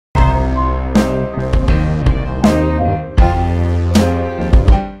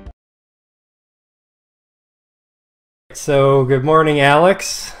So, good morning,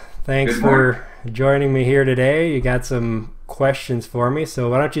 Alex. Thanks Good morning. for joining me here today. You got some questions for me. So,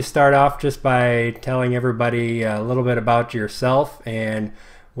 why don't you start off just by telling everybody a little bit about yourself and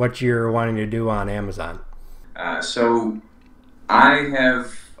what you're wanting to do on Amazon? So I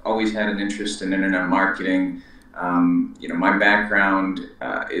have always had an interest in internet marketing. My background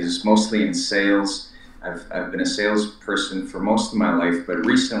is mostly in sales. I've been a salesperson for most of my life, but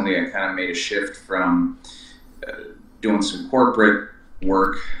recently I kind of made a shift from uh, doing some corporate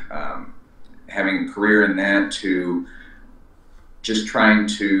work, having a career in that, to just trying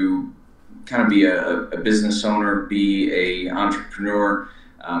to kind of be a business owner, be a entrepreneur.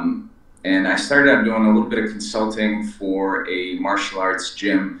 Um, and I started out doing a little bit of consulting for a martial arts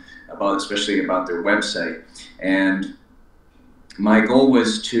gym especially about their website. And my goal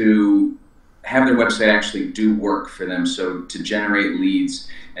was to have their website actually do work for them, so to generate leads.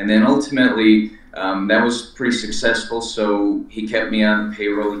 And then ultimately, that was pretty successful. So he kept me on the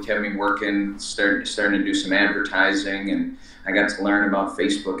payroll, he kept me working, starting to do some advertising, and I got to learn about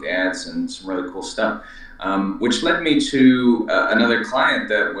Facebook ads and some really cool stuff. Which led me to another client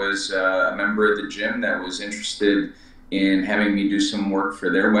that was a member of the gym that was interested in having me do some work for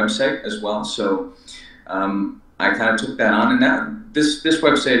their website as well. So I kind of took that on, and now this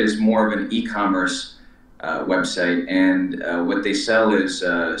website is more of an e-commerce website, and what they sell is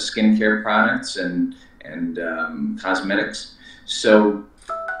skincare products and cosmetics. So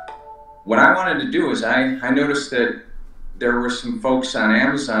what I wanted to do is I noticed that there were some folks on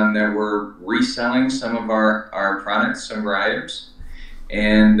Amazon that were reselling some of our products, some of our items,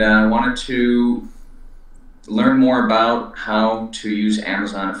 and wanted to learn more about how to use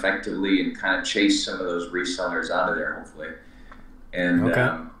Amazon effectively and kind of chase some of those resellers out of there, hopefully, and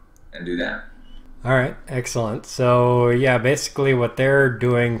Okay. and do that. All right. Excellent. So, yeah, basically what they're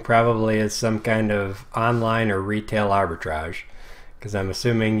doing probably is some kind of online or retail arbitrage. Because I'm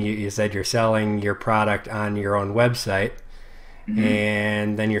assuming you said you're selling your product on your own website hmm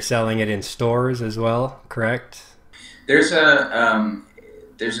and then you're selling it in stores as well, correct? There's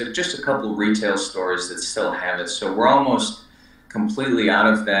just a couple retail stores that still have it, so we're almost completely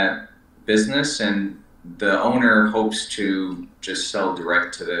out of that business, and the owner hopes to just sell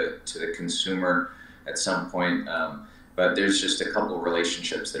direct to the consumer at some point. But there's just a couple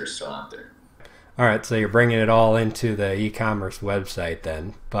relationships that are still out there. All right, so you're bringing it all into the e-commerce website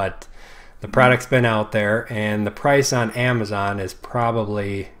then, but the product's been out there and the price on Amazon is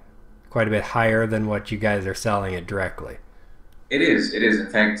probably quite a bit higher than what you guys are selling it directly. It is. It is. In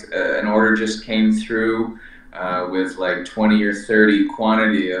fact, an order just came through with like 20 or 30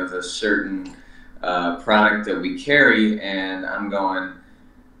 quantity of a certain product that we carry, and I'm going,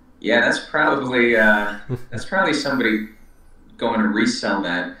 yeah, that's probably somebody going to resell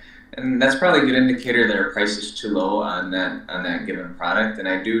that, and that's probably a good indicator that our price is too low on that given product. And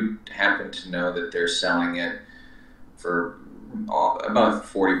I do happen to know that they're selling it for about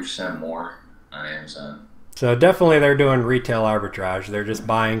 40% more on Amazon. So definitely they're doing retail arbitrage. They're just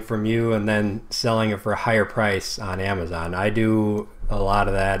buying from you and then selling it for a higher price on Amazon. I do a lot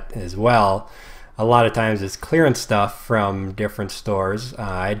of that as well. A lot of times it's clearance stuff from different stores.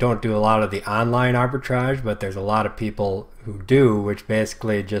 I don't do a lot of the online arbitrage, but there's a lot of people who do, which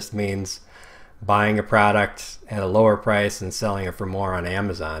basically just means buying a product at a lower price and selling it for more on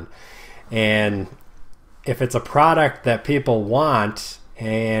Amazon. And if it's a product that people want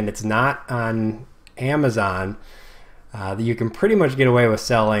and it's not on Amazon, you can pretty much get away with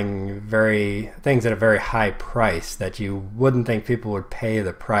selling very things at a very high price that you wouldn't think people would pay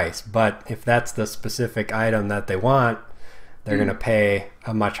the price. But if that's the specific item that they want, they're going to pay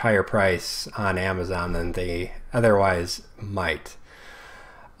a much higher price on Amazon than they otherwise might.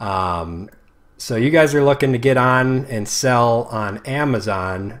 So you guys are looking to get on and sell on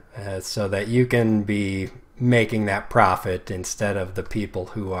Amazon so that you can be making that profit instead of the people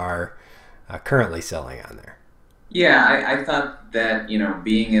who are currently selling on there. Yeah, I thought that,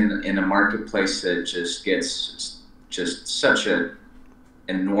 being in a marketplace that just gets just such a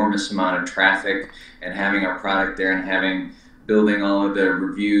enormous amount of traffic, and having our product there, and building all of the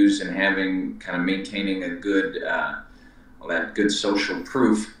reviews, and having kind of maintaining a good that good social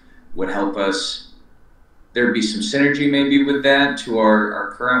proof would help us. There'd be some synergy maybe with that to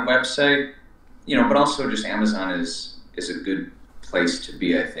our current website, but also just Amazon is a good place to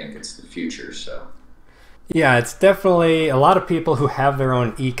be. I think it's the future. So. Yeah, it's definitely a lot of people who have their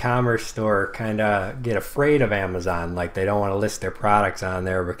own e-commerce store kind of get afraid of Amazon. Like they don't want to list their products on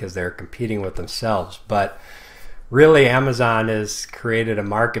there because they're competing with themselves. But really, Amazon has created a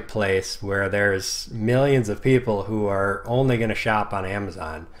marketplace where there's millions of people who are only going to shop on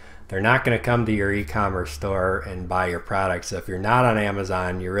Amazon. they're not going to come to your e-commerce store and buy your products. So if you're not on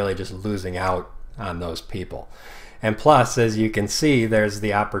Amazon, you're really just losing out on those people. And plus, as you can see, there's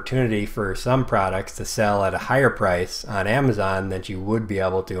the opportunity for some products to sell at a higher price on Amazon than you would be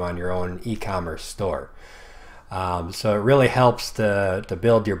able to on your own e-commerce store. So it really helps to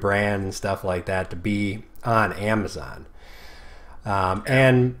build your brand and stuff like that to be on Amazon.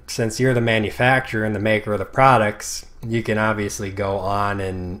 And since you're the manufacturer and the maker of the products, you can obviously go on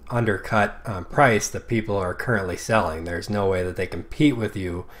and undercut price that people are currently selling. There's no way that they compete with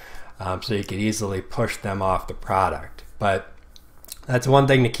you. So you could easily push them off the product. But that's one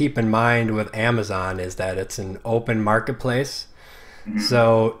thing to keep in mind with Amazon, is that it's an open marketplace. Mm-hmm.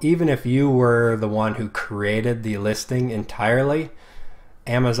 So even if you were the one who created the listing entirely,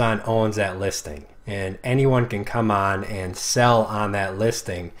 Amazon owns that listing, and anyone can come on and sell on that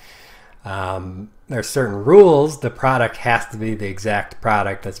listing. There's certain rules. The product has to be the exact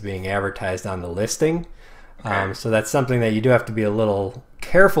product that's being advertised on the listing. Okay. So that's something that you do have to be a little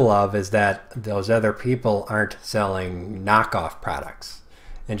careful of, is that those other people aren't selling knockoff products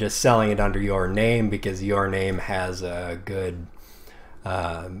and just selling it under your name because your name has a good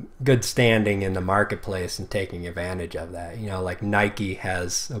standing in the marketplace and taking advantage of that. You know, like Nike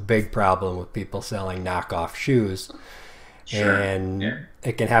has a big problem with people selling knockoff shoes. Sure. And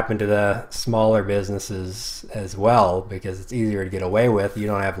it can happen to the smaller businesses as well, because it's easier to get away with. You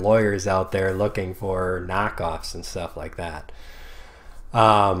don't have lawyers out there looking for knockoffs and stuff like that.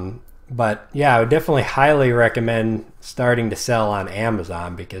 But yeah, I would definitely highly recommend starting to sell on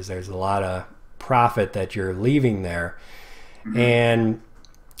Amazon, because there's a lot of profit that you're leaving there. Mm-hmm. And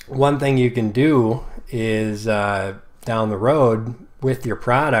one thing you can do is down the road with your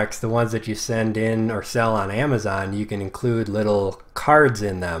products, the ones that you send in or sell on Amazon, you can include little cards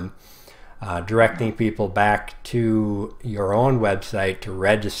in them directing people back to your own website to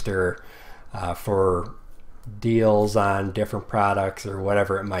register for deals on different products or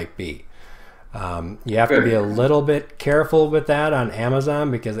whatever it might be. You have to be a little bit careful with that on Amazon,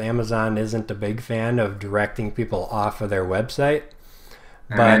 because Amazon isn't a big fan of directing people off of their website.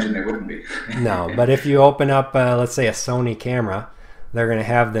 I imagine they wouldn't be. No, but if you open up, let's say, a Sony camera, they're going to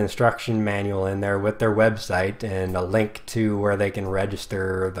have the instruction manual in there with their website and a link to where they can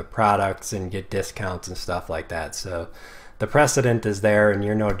register the products and get discounts and stuff like that. So the precedent is there, and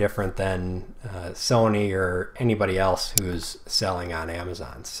you're no different than Sony or anybody else who's selling on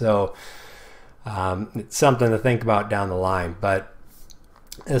Amazon. So it's something to think about down the line. But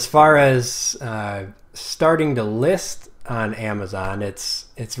as far as starting to list on Amazon, it's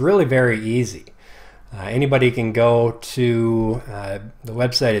really very easy. Anybody can go to the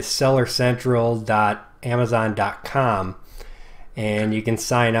website is sellercentral.amazon.com, and you can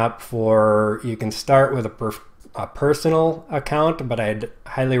sign up for, you can start with a personal account, but I'd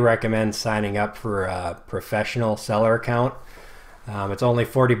highly recommend signing up for a professional seller account. It's only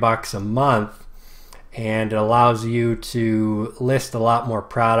 $40 a month, and it allows you to list a lot more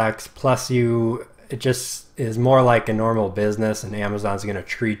products. Plus, it just is more like a normal business, and Amazon's going to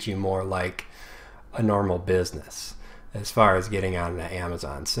treat you more like a normal business as far as getting on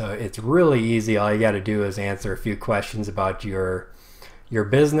Amazon. So it's really easy. All you got to do is answer a few questions about your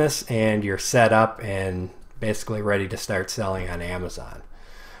business, and you're set up and basically ready to start selling on Amazon.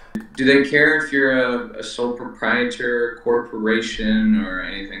 Do they care if you're a sole proprietor, corporation, or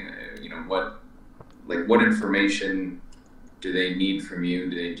anything? You know, what information do they need from you?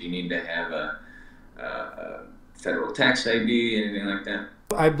 Do you need to have a federal tax ID, anything like that?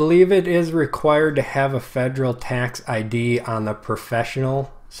 I believe it is required to have a federal tax ID on the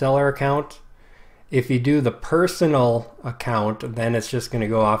professional seller account. If you do the personal account, then it's just going to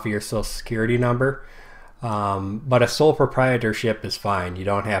go off of your social security number. But a sole proprietorship is fine. You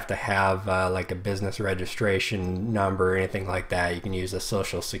don't have to have like a business registration number or anything like that. You can use a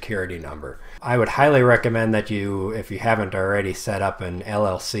social security number. I would highly recommend that you, if you haven't already set up an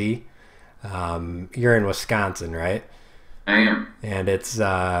LLC, you're in Wisconsin, right? I am. And it's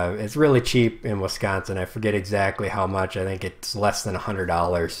really cheap in Wisconsin. I forget exactly how much. I think it's less than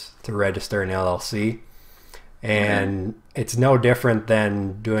 $100 to register an LLC. And it's no different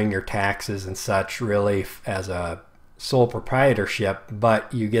than doing your taxes and such, really, as a sole proprietorship,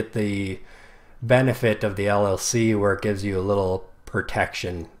 but you get the benefit of the LLC, where it gives you a little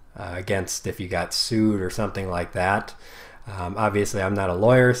protection against if you got sued or something like that. Obviously, I'm not a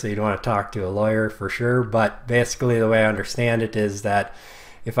lawyer, so you'd want to talk to a lawyer for sure. But basically, the way I understand it is that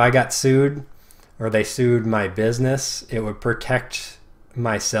if I got sued, or they sued my business, it would protect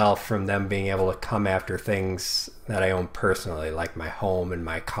myself from them being able to come after things that I own personally, like my home and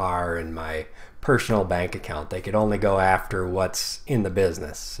my car and my personal bank account. They could only go after what's in the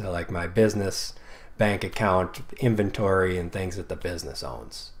business. So like my business bank account, inventory, and things that the business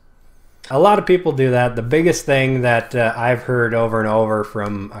owns. A lot of people do that. The biggest thing that I've heard over and over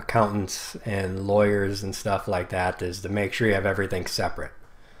from accountants and lawyers and stuff like that is to make sure you have everything separate.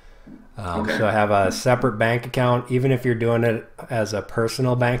 Okay. So have a separate bank account. Even if you're doing it as a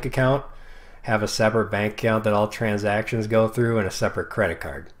personal bank account, have a separate bank account that all transactions go through, and a separate credit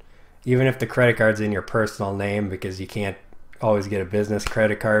card. Even if the credit card's in your personal name, because you can't always get a business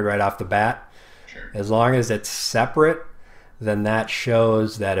credit card right off the bat. Sure. As long as it's separate, then that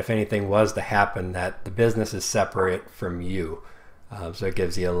shows that if anything was to happen, that the business is separate from you. So it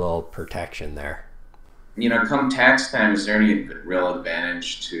gives you a little protection there. You know, come tax time, is there any real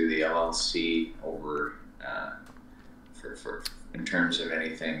advantage to the LLC over for in terms of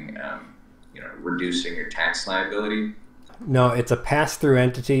anything, you know, reducing your tax liability? No, it's a pass-through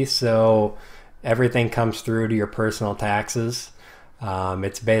entity, so everything comes through to your personal taxes.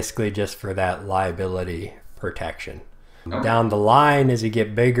 It's basically just for that liability protection. Okay. Down the line, as you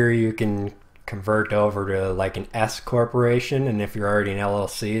get bigger, you can convert over to like an S corporation, and if you're already an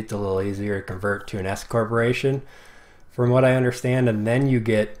LLC, it's a little easier to convert to an S corporation, from what I understand. And then you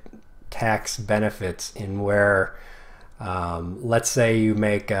get tax benefits in where, let's say you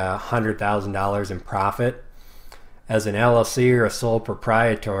make $100,000 in profit. As an LLC or a sole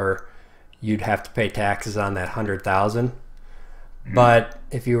proprietor, you'd have to pay taxes on that $100,000. But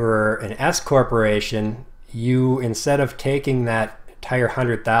if you were an S corporation, you, instead of taking that entire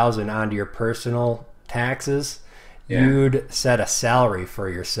 $100,000 onto your personal taxes, you'd set a salary for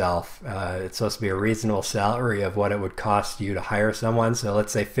yourself. It's supposed to be a reasonable salary of what it would cost you to hire someone. So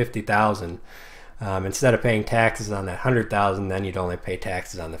let's say $50,000. Instead of paying taxes on that $100,000, then you'd only pay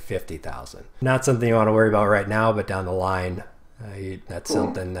taxes on the $50,000. Not something you want to worry about right now, but down the line, that's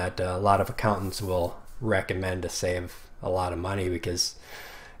something that a lot of accountants will recommend to save a lot of money, because,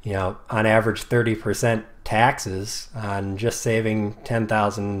 you know, on average 30% taxes on just saving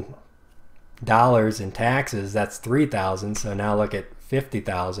 $10,000 in taxes, that's $3,000. So now look at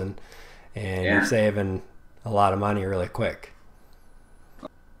 $50,000, and you're saving a lot of money really quick.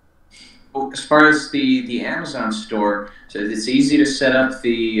 Well, as far as the Amazon store, so it's easy to set up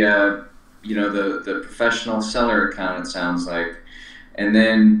the you know, the professional seller account, it sounds like, and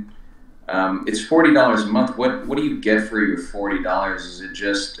then it's $40 a month. What do you get for your $40? Is it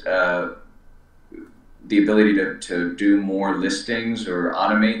just the ability to do more listings or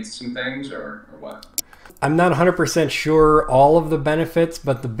automate some things, or what? I'm not 100% sure all of the benefits,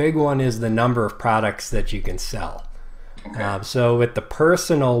 but the big one is the number of products that you can sell. Okay. So with the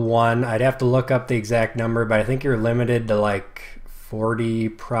personal one, I'd have to look up the exact number, but I think you're limited to like 40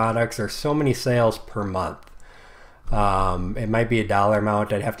 products or so many sales per month. It might be a dollar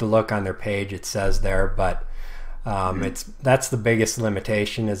amount. I'd have to look on their page. It says there, but that's the biggest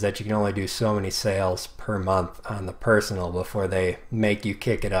limitation, is that you can only do so many sales per month on the personal before they make you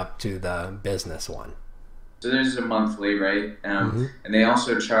kick it up to the business one. So there's a monthly, right? And they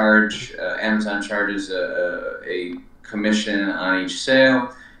also charge, Amazon charges a commission on each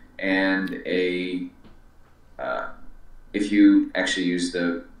sale, and if you actually use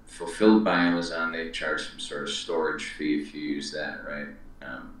the Fulfilled by Amazon, they charge some sort of storage fee if you use that, right?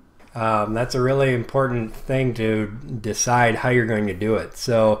 That's a really important thing to decide how you're going to do it.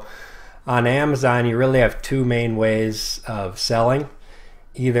 So on Amazon, you really have two main ways of selling.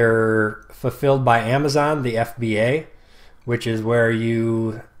 Either Fulfilled by Amazon, the FBA, which is where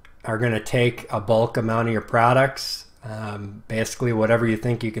you are going to take a bulk amount of your products, basically whatever you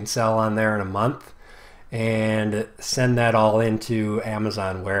think you can sell on there in a month, and send that all into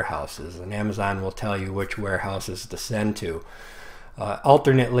Amazon warehouses. And Amazon will tell you which warehouses to send to.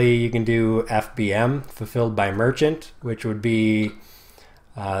 Alternately, you can do FBM, Fulfilled by Merchant, which would be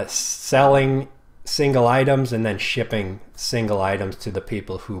selling single items and then shipping single items to the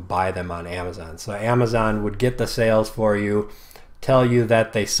people who buy them on Amazon. So Amazon would get the sales for you, tell you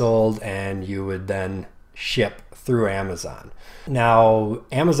that they sold, and you would then ship through Amazon. Now,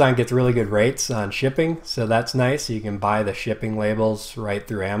 Amazon gets really good rates on shipping, so that's nice. You can buy the shipping labels right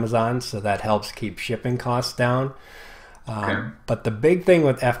through Amazon, so that helps keep shipping costs down. But the big thing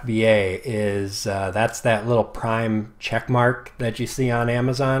with FBA is that's that little Prime check mark that you see on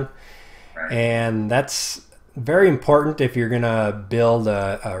Amazon. Right. And that's very important if you're going to build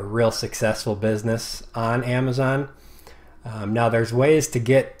a real successful business on Amazon. Now, there's ways to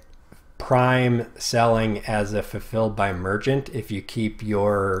get Prime selling as a Fulfilled by Merchant if you keep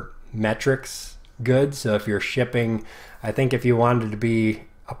your metrics good. So if you're shipping I think if you wanted to be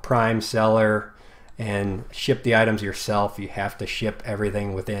a prime seller and ship the items yourself, you have to ship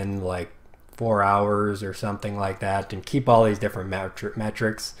everything within like 4 hours or something like that, and keep all these different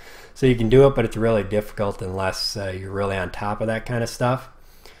metrics. So you can do it, but it's really difficult unless you're really on top of that kind of stuff.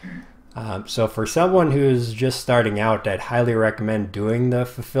 So for someone who's just starting out, I'd highly recommend doing the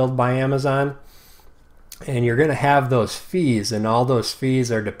Fulfilled by Amazon. And you're going to have those fees, and all those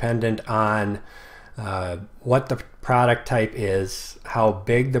fees are dependent on what the product type is, how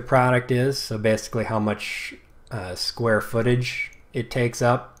big the product is, so basically how much square footage it takes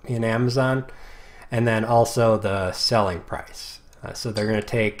up in Amazon, and then also the selling price. So they're going to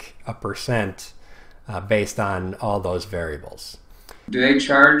take a percent based on all those variables. Do they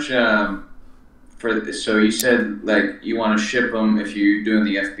charge so you said like you want to ship them, if you're doing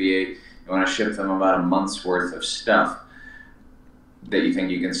the FBA, you want to ship them about a month's worth of stuff that you think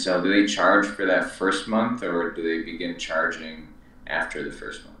you can sell. Do they charge for that first month, or do they begin charging after the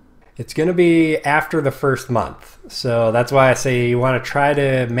first month? It's going to be after the first month. So that's why I say you want to try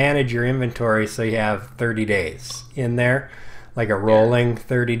to manage your inventory so you have 30 days in there, like a rolling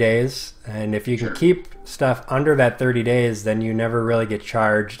 30 days. And if you can keep stuff under that 30 days, then you never really get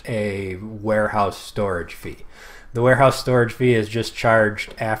charged a warehouse storage fee. The warehouse storage fee is just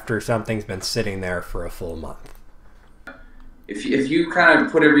charged after something's been sitting there for a full month. If you kind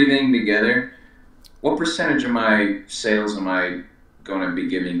of put everything together, what percentage of my sales am I going to be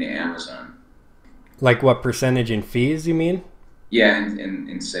giving to Amazon? Like what percentage in fees, you mean? Yeah,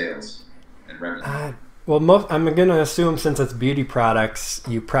 in sales and revenue. Well, I'm going to assume since it's beauty products,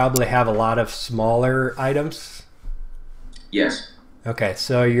 you probably have a lot of smaller items. Yes. Okay,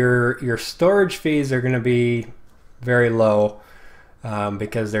 so your storage fees are going to be very low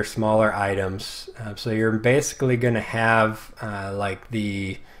because they're smaller items. So you're basically going to have like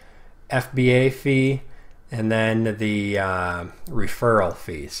the FBA fee and then the referral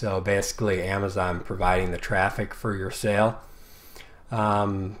fee. So basically Amazon providing the traffic for your sale.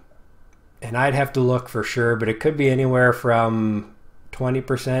 And I'd have to look for sure, but it could be anywhere from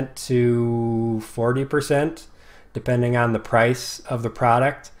 20% to 40%, depending on the price of the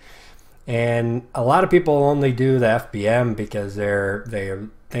product. And a lot of people only do the FBM because they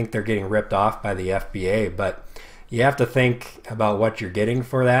think they're getting ripped off by the FBA, but you have to think about what you're getting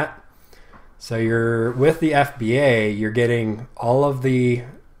for that. So you're with the FBA, you're getting all of the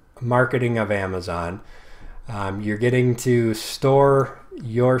marketing of Amazon. You're getting to store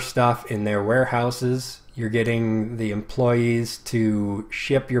your stuff in their warehouses. You're getting the employees to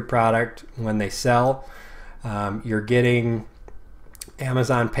ship your product when they sell. You're getting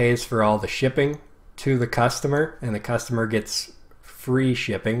Amazon pays for all the shipping to the customer, and the customer gets free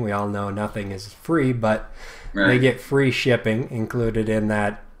shipping. We all know nothing is free, but they get free shipping included in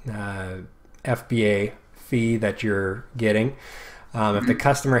that FBA fee that you're getting. If the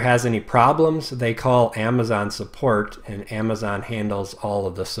customer has any problems, they call Amazon support, and Amazon handles all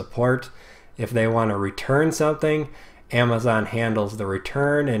of the support. If they want to return something, Amazon handles the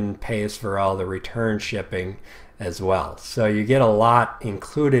return and pays for all the return shipping as well. So you get a lot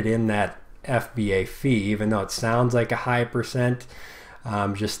included in that FBA fee, even though it sounds like a high percent.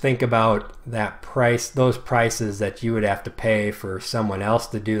 Just think about that price, those prices that you would have to pay for someone else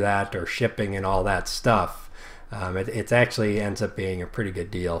to do that, or shipping and all that stuff. It actually ends up being a pretty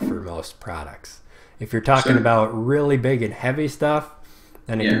good deal for most products. If you're talking about really big and heavy stuff,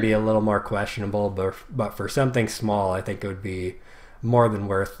 then it can be a little more questionable. But for something small, I think it would be more than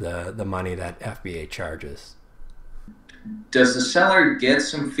worth the money that FBA charges. Does the seller get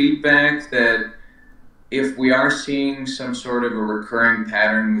some feedback that if we are seeing some sort of a recurring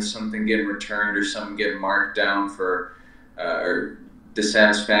pattern with something getting returned or something getting marked down for or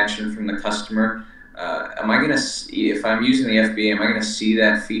dissatisfaction from the customer, am I going to, if I'm using the FBA, am I going to see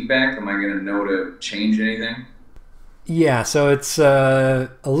that feedback? Am I going to know to change anything? Yeah, so it's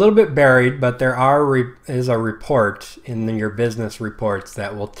a little bit buried, but there is a report in your business reports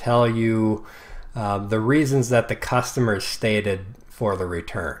that will tell you the reasons that the customer stated for the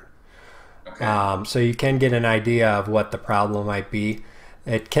return. Okay. So you can get an idea of what the problem might be.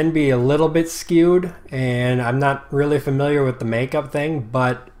 It can be a little bit skewed, and I'm not really familiar with the makeup thing,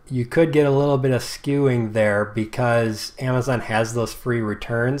 but you could get a little bit of skewing there because Amazon has those free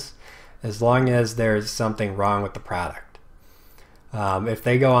returns as long as there's something wrong with the product. If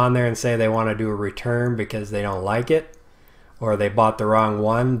they go on there and say they want to do a return because they don't like it, or they bought the wrong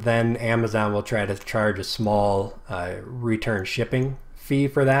one, then Amazon will try to charge a small return shipping fee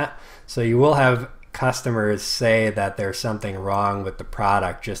for that. So you will have customers say that there's something wrong with the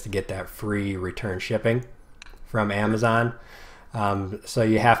product just to get that free return shipping from Amazon. So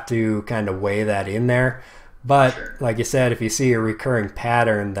you have to kind of weigh that in there. But Sure. like you said, if you see a recurring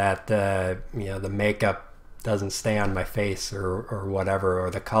pattern that the makeup doesn't stay on my face or whatever, or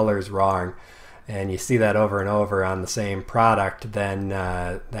the color's wrong, and you see that over and over on the same product, then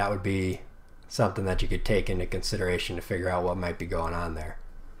that would be something that you could take into consideration to figure out what might be going on there.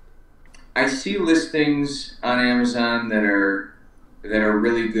 I see listings on Amazon that are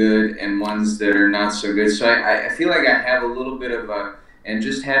really good and ones that are not so good. So I feel like I have a little bit of and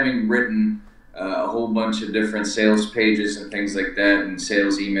just having written a whole bunch of different sales pages and things like that and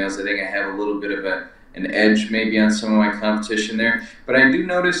sales emails, I think I have a little bit of an edge maybe on some of my competition there. But I do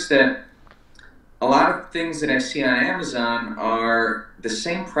notice that a lot of things that I see on Amazon are the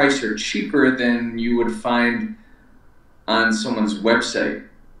same price or cheaper than you would find on someone's website,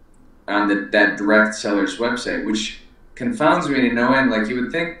 on that direct seller's website, which confounds me to no end. Like, you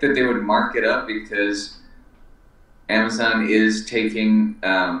would think that they would mark it up because Amazon is taking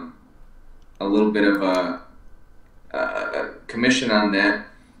a little bit of a commission on that.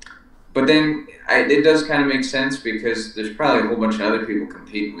 But then it does kind of make sense because there's probably a whole bunch of other people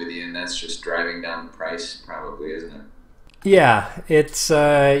competing with you, and that's just driving down the price, probably, isn't it? Yeah, it's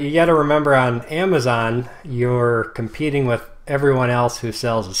you got to remember on Amazon, you're competing with everyone else who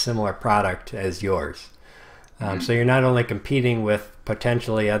sells a similar product as yours. So you're not only competing with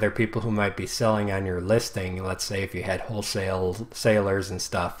potentially other people who might be selling on your listing, let's say if you had wholesale sailors and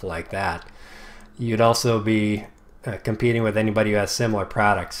stuff like that, you'd also be competing with anybody who has similar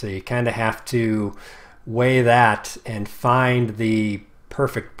products. So you kind of have to weigh that and find the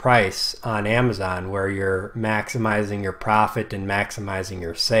perfect price on Amazon where you're maximizing your profit and maximizing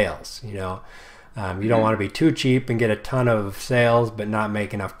your sales. You don't want to be too cheap and get a ton of sales but not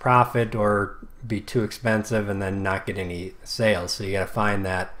make enough profit, or be too expensive and then not get any sales. So you got to find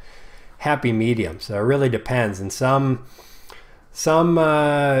that happy medium. So it really depends. And some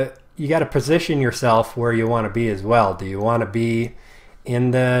you got to position yourself where you want to be as well. Do you want to be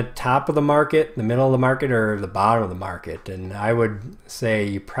in the top of the market, the middle of the market, or the bottom of the market? And I would say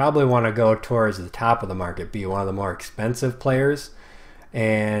you probably want to go towards the top of the market, be one of the more expensive players,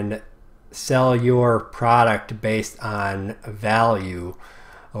 and sell your product based on value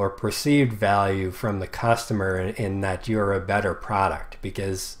or perceived value from the customer in that you're a better product.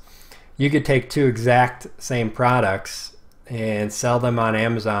 Because you could take two exact same products and sell them on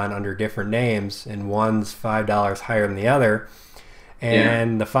Amazon under different names, and one's $5 higher than the other,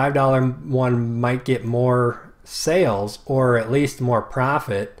 and the $5 one might get more sales or at least more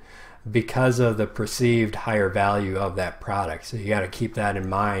profit because of the perceived higher value of that product. So you got to keep that in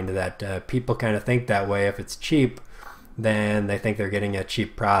mind, that people kind of think that way. If it's cheap, then they think they're getting a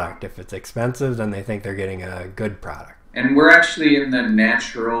cheap product. If it's expensive, then they think they're getting a good product. And we're actually in the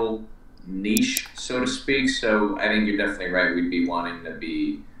natural niche, so to speak. So I think you're definitely right. We'd be wanting to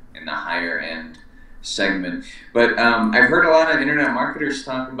be in the higher end segment. But I've heard a lot of internet marketers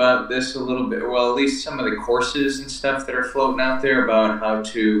talk about this a little bit. Well, at least some of the courses and stuff that are floating out there about how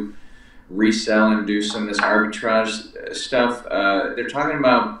to resell and do some of this arbitrage stuff. They're talking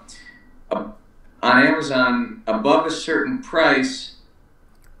about on Amazon, above a certain price,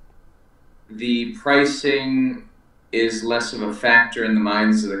 the pricing is less of a factor in the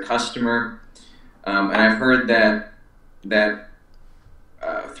minds of the customer. And I've heard that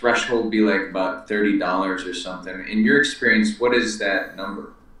threshold be like about $30 or something. In your experience, what is that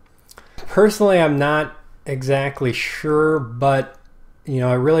number? Personally, I'm not exactly sure, but it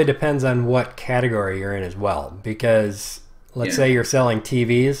really depends on what category you're in as well. Because let's say you're selling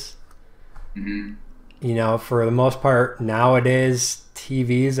TVs. For the most part nowadays,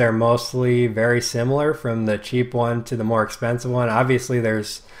 TVs are mostly very similar from the cheap one to the more expensive one. Obviously,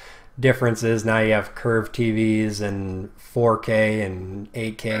 there's differences. Now you have curved TVs and 4K and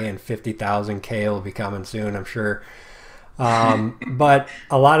 8K and 50,000K will be coming soon, I'm sure. But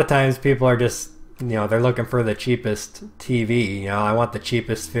a lot of times people are just, they're looking for the cheapest TV. I want the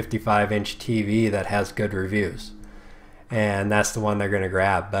cheapest 55-inch TV that has good reviews. And that's the one they're going to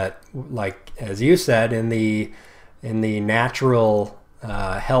grab. But like as you said, in the natural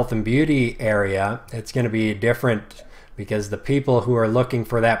health and beauty area, it's going to be different, because the people who are looking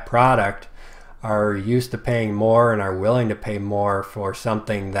for that product are used to paying more and are willing to pay more for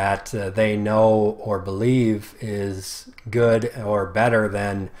something that they know or believe is good or better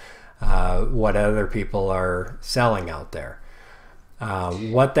than what other people are selling out there.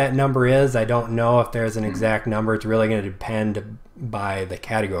 What that number is, I don't know if there's an exact number. It's really going to depend by the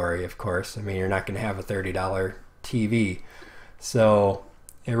category, of course. I mean, you're not going to have a $30 TV, so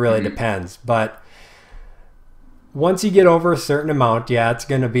it really depends. But once you get over a certain amount, it's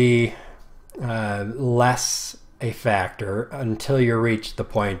going to be less a factor until you reach the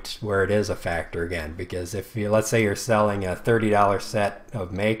point where it is a factor again. Because if you, let's say you're selling a $30 set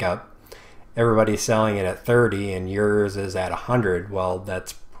of makeup, everybody's selling it at 30 and yours is at 100, well,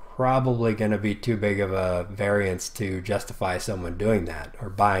 that's probably going to be too big of a variance to justify someone doing that or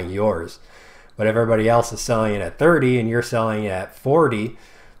buying yours. But if everybody else is selling it at 30 and you're selling it at 40,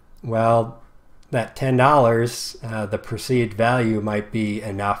 well, that $10, the perceived value might be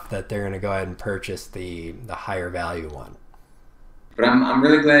enough that they're going to go ahead and purchase the higher value one. But I'm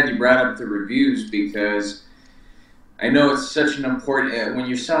really glad you brought up the reviews, because I know it's such an important, when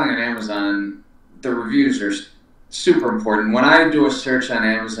you're selling on Amazon, the reviews are super important. When I do a search on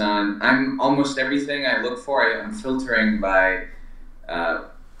Amazon, I'm almost everything I look for, I'm filtering by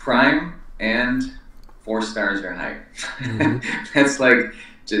Prime and 4 stars or higher. Mm-hmm.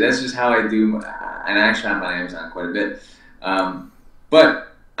 That's just how I do, and I shop on Amazon quite a bit.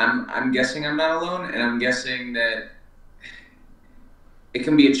 But I'm guessing I'm not alone, and I'm guessing that it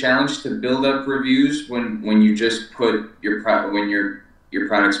can be a challenge to build up reviews when you just put your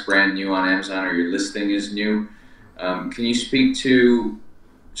product's brand new on Amazon or your listing is new. Can you speak to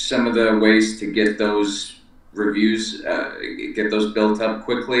some of the ways to get those reviews, get those built up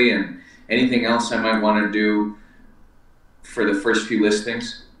quickly, and anything else I might want to do for the first few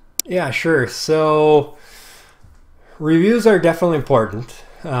listings? Yeah, sure. So reviews are definitely important.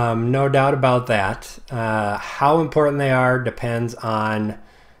 No doubt about that. How important they are depends on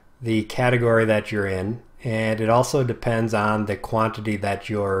the category that you're in, and it also depends on the quantity that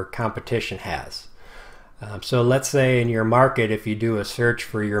your competition has. So let's say in your market, if you do a search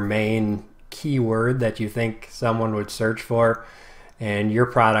for your main keyword that you think someone would search for, and your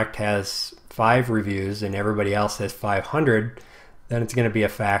product has 5 reviews and everybody else has 500, then it's going to be a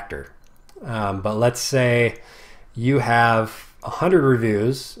factor. But let's say you have 100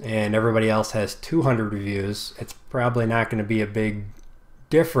 reviews and everybody else has 200 reviews, it's probably not going to be a big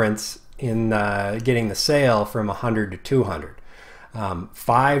difference in getting the sale from 100 to 200.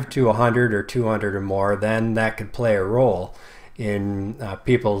 5 to 100 or 200 or more, then that could play a role in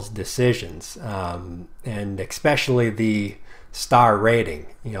people's decisions, and especially the star rating,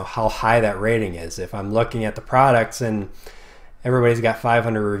 how high that rating is. If I'm looking at the products and everybody's got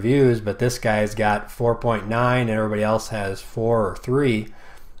 500 reviews, but this guy's got 4.9 and everybody else has 4 or 3,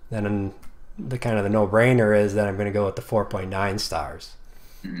 then the kind of the no-brainer is that I'm going to go with the 4.9 stars.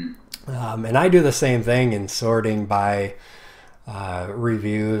 Mm-hmm. And I do the same thing in sorting by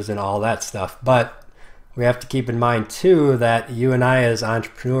reviews and all that stuff, but we have to keep in mind too that you and I as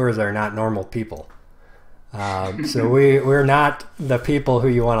entrepreneurs are not normal people. So we're not the people who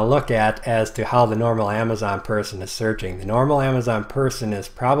you want to look at as to how the normal Amazon person is searching. The normal Amazon person is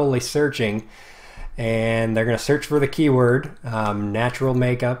probably searching, and they're going to search for the keyword natural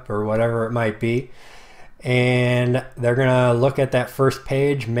makeup or whatever it might be, and they're going to look at that first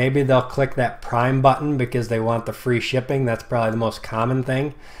page. Maybe they'll click that Prime button because they want the free shipping. That's probably the most common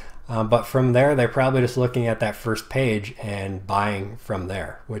thing. But from there, they're probably just looking at that first page and buying from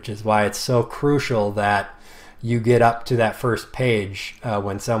there, which is why it's so crucial that you get up to that first page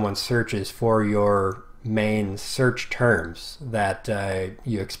when someone searches for your main search terms that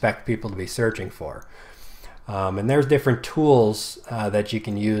you expect people to be searching for. And there's different tools that you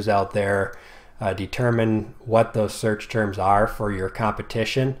can use out there, determine what those search terms are for your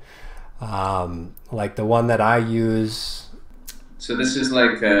competition. Like the one that I use. So this is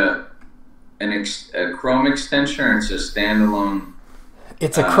like a Chrome extension, or it's a standalone?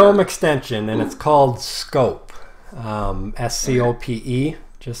 It's a Chrome extension, and it's called Scope, SCOPE,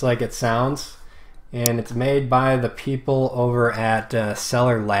 just like it sounds. And it's made by the people over at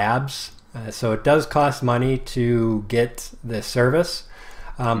Seller Labs. So it does cost money to get the service.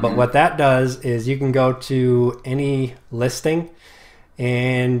 But what that does is you can go to any listing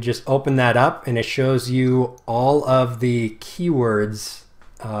and just open that up, and it shows you all of the keywords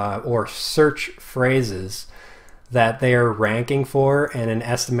or search phrases that they are ranking for and an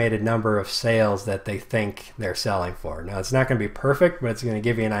estimated number of sales that they think they're selling for. Now, it's not going to be perfect, but it's going to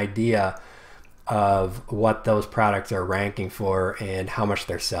give you an idea of what those products are ranking for and how much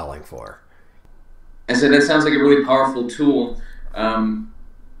they're selling for. And so that sounds like a really powerful tool.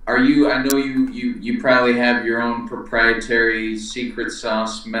 I know you probably have your own proprietary secret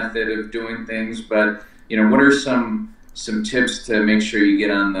sauce method of doing things, but what are some tips to make sure you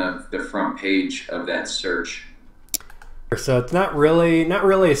get on the front page of that search? So it's not really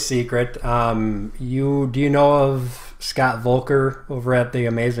a secret. Do you know of Scott Volker over at The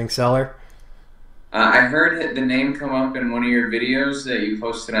Amazing Seller? I heard the name come up in one of your videos that you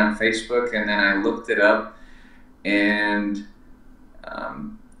posted on Facebook, and then I looked it up, and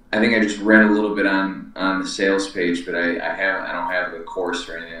I think I just read a little bit on the sales page, but I don't have the course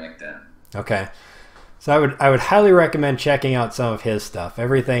or anything like that. Okay. So I would highly recommend checking out some of his stuff.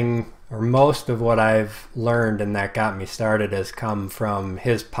 Everything or most of what I've learned and that got me started has come from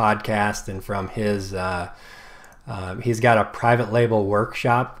his podcast and from his he's got a private label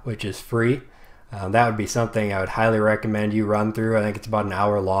workshop which is free. That would be something I would highly recommend you run through. I think it's about an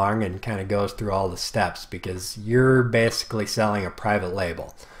hour long and kind of goes through all the steps because you're basically selling a private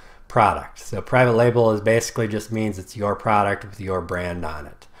label product. So private label is basically just means it's your product with your brand on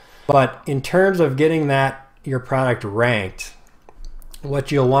it. But in terms of getting your product ranked,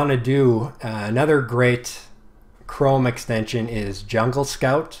 what you'll want to do, another great Chrome extension is Jungle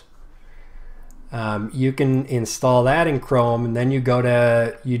Scout. You can install that in Chrome, and then you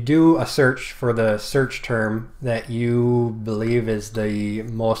do a search for the search term that you believe is the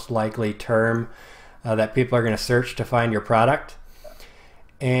most likely term that people are going to search to find your product.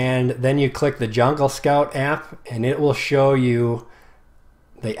 And then you click the Jungle Scout app, and it will show you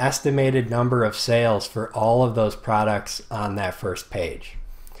the estimated number of sales for all of those products on that first page.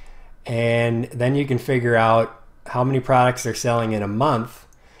 And then you can figure out how many products they're selling in a month.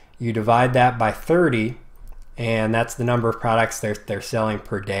 You divide that by 30, and that's the number of products they're selling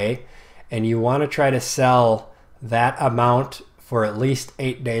per day. And you want to try to sell that amount for at least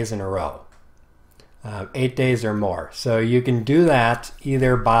 8 days in a row. 8 days or more. So you can do that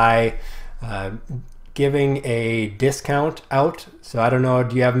either by giving a discount out. So I don't know,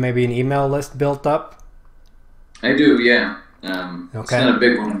 do you have maybe an email list built up? I do, yeah. Okay. It's not a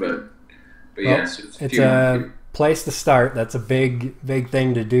big one, but yeah, it's a place to start. That's a big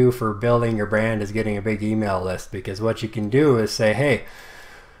thing to do for building your brand, is getting a big email list, because what you can do is say, hey,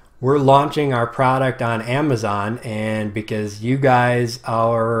 we're launching our product on Amazon, and because you guys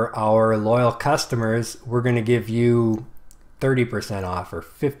are our loyal customers, we're going to give you 30% off or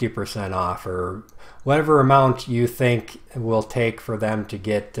 50% off or whatever amount you think will take for them to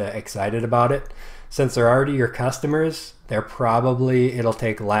get excited about it. Since they're already your customers, it'll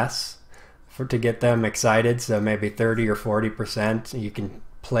take less to get them excited. So maybe 30 or 40%. You can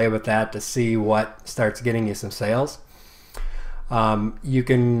play with that to see what starts getting you some sales. You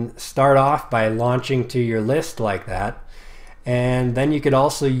can start off by launching to your list like that. And then you could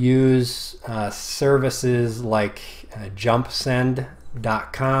also use services like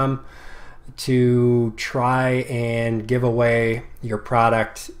jumpsend.com to try and give away your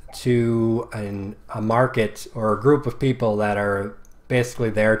product to a market or a group of people that are basically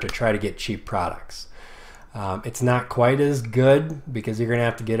there to try to get cheap products. It's not quite as good because you're going to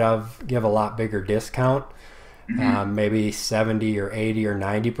have to give a lot bigger discount, maybe 70 or 80 or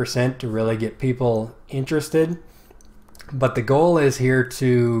 90% to really get people interested. But the goal is here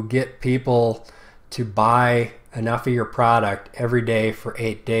to get people to buy enough of your product every day for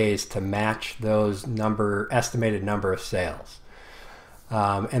 8 days to match those estimated number of sales.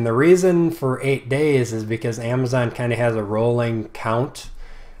 And the reason for 8 days is because Amazon kind of has a rolling count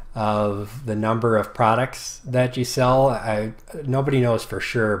of the number of products that you sell. Nobody knows for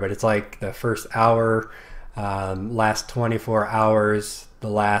sure, but it's like the first hour, last 24 hours, the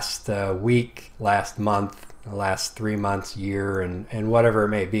last week, last month, the last 3 months, year, and whatever it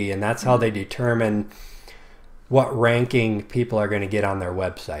may be. And that's how they determine what ranking people are going to get on their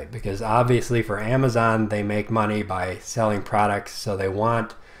website, because obviously for Amazon they make money by selling products, so they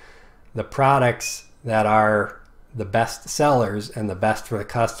want the products that are the best sellers and the best for the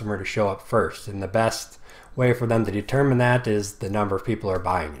customer to show up first. And the best way for them to determine that is the number of people are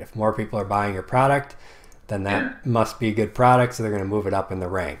buying it. If more people are buying your product, then that must be a good product, so they're going to move it up in the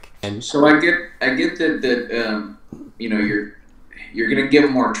rank. And so I get that you know, you're going to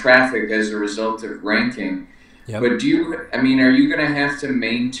get more traffic as a result of ranking. Yep. But are you going to have to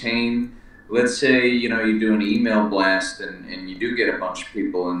maintain, let's say, you know, you do an email blast and you do get a bunch of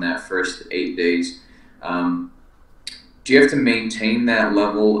people in that first 8 days. Do you have to maintain that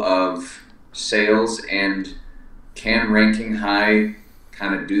level of sales, and can ranking high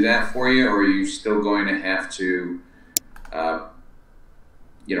kind of do that for you, or are you still going to have to,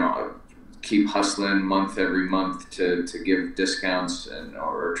 you know, keep hustling every month to give discounts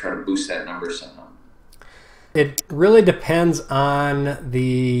or try to boost that number somehow? It really depends on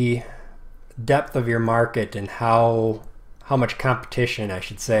the depth of your market and how much competition, I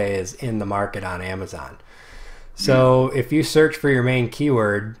should say, is in the market on Amazon. So if you search for your main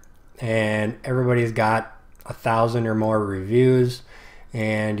keyword and everybody's got 1,000 or more reviews,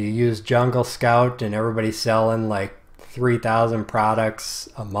 and you use Jungle Scout and everybody's selling like 3,000 products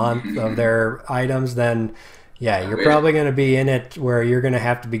a month of their items, then yeah, you're probably going to be in it where you're going to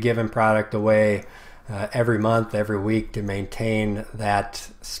have to be giving product away every month, every week to maintain that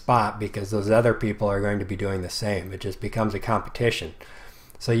spot, because those other people are going to be doing the same. It just becomes a competition.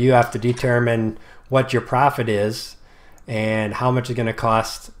 So you have to determine what your profit is and how much it's going to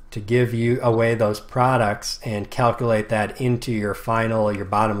cost to give you away those products, and calculate that into your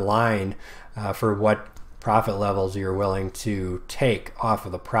bottom line for what profit levels you're willing to take off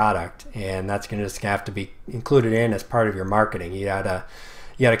of the product. And that's going to just have to be included in as part of your marketing. You gotta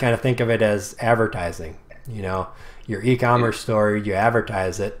kind of think of it as advertising. You know, your e-commerce store, you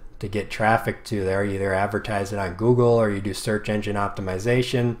advertise it to get traffic to there. You either advertise it on Google, or you do search engine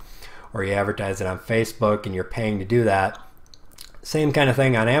optimization, or you advertise it on Facebook and you're paying to do that. Same kind of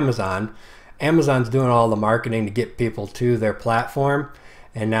thing on Amazon. Amazon's doing all the marketing to get people to their platform,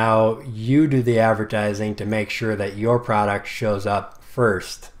 and now you do the advertising to make sure that your product shows up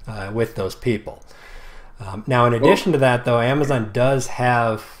first with those people. Now, in addition to that, though, Amazon does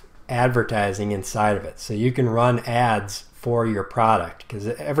have advertising inside of it. So you can run ads for your product, because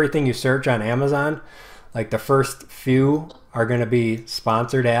everything you search on Amazon, like the first few are going to be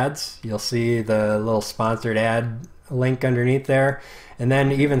sponsored ads. You'll see the little sponsored ad link underneath there, and then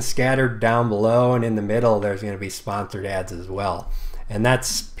even scattered down below and in the middle there's going to be sponsored ads as well, and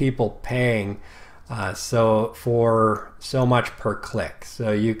that's people paying for so much per click.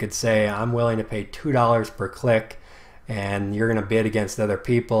 So you could say, I'm willing to pay $2 per click, and you're going to bid against other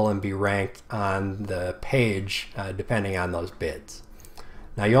people and be ranked on the page depending on those bids.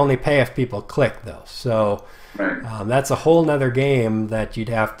 Now, you only pay if people click, though, so that's a whole nother game that you'd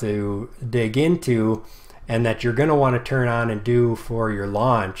have to dig into, and that you're going to want to turn on and do for your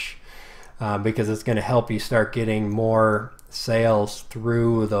launch, because it's going to help you start getting more sales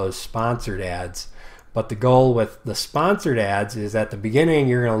through those sponsored ads. But the goal with the sponsored ads is, at the beginning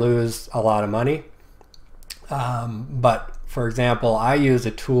you're going to lose a lot of money. But for example, I use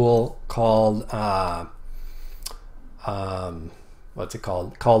a tool called what's it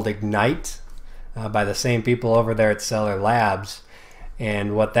called? Called Ignite, by the same people over there at Seller Labs.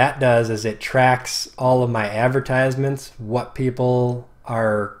 And what that does is it tracks all of my advertisements, what people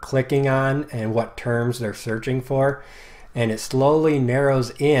are clicking on and what terms they're searching for, and it slowly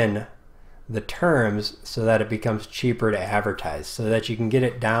narrows in the terms so that it becomes cheaper to advertise, so that you can get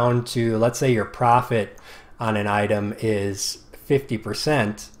it down to, let's say your profit on an item is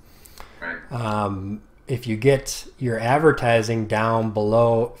 50%. Right. If you get your advertising down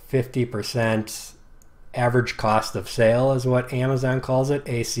below 50%, average cost of sale is what Amazon calls it,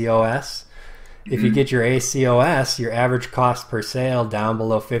 ACOS. If you get your ACOS, your average cost per sale, down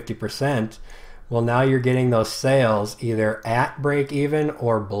below 50%, well, now you're getting those sales either at break even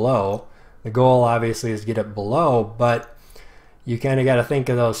or below. The goal obviously is to get it below, but you kind of got to think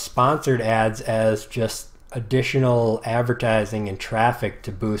of those sponsored ads as just additional advertising and traffic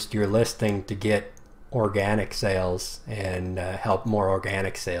to boost your listing to get organic sales and help more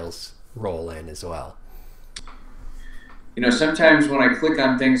organic sales roll in as well. You know, sometimes when I click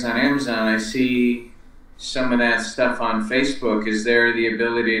on things on Amazon, I see some of that stuff on Facebook. Is there the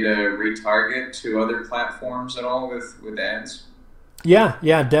ability to retarget to other platforms at all with ads?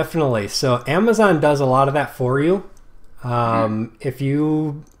 Yeah, definitely. So Amazon does a lot of that for you. If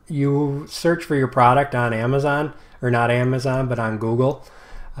you search for your product on Amazon, or not Amazon, but on Google,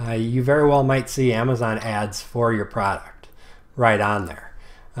 you very well might see Amazon ads for your product right on there.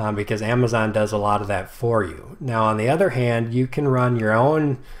 Because Amazon does a lot of that for you. Now, on the other hand, you can run your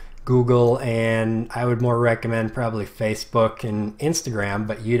own Google, and I would more recommend probably Facebook and Instagram,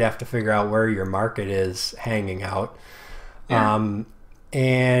 but you'd have to figure out where your market is hanging out,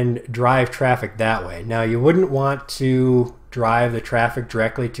 and drive traffic that way. Now, you wouldn't want to drive the traffic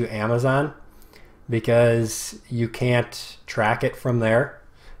directly to Amazon, because you can't track it from there.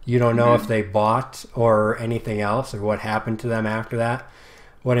 You don't know if they bought or anything else, or what happened to them after that.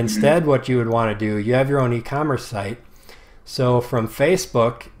 What you would want to do, you have your own e-commerce site. So from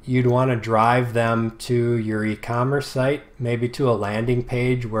Facebook, you'd want to drive them to your e-commerce site, maybe to a landing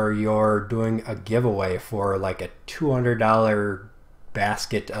page where you're doing a giveaway for like a $200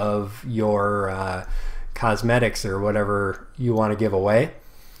 basket of your cosmetics or whatever you want to give away.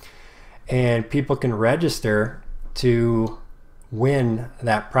 And people can register to win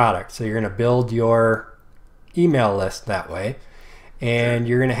that product. So you're going to build your email list that way. And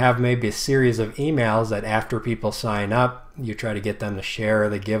you're going to have maybe a series of emails that after people sign up, you try to get them to share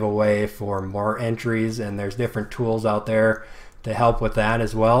the giveaway for more entries. And there's different tools out there to help with that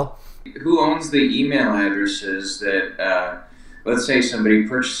as well. Who owns the email addresses that, let's say somebody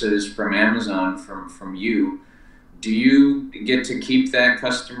purchases from Amazon from you? Do you get to keep that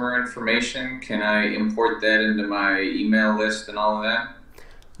customer information? Can I import that into my email list and all of that?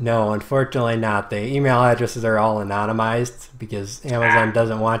 No, unfortunately not. The email addresses are all anonymized because Amazon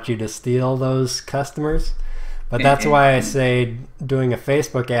doesn't want you to steal those customers. But that's why I say doing a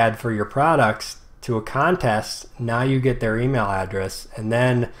Facebook ad for your products to a contest, now you get their email address, and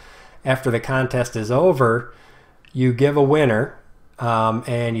then after the contest is over, you give a winner,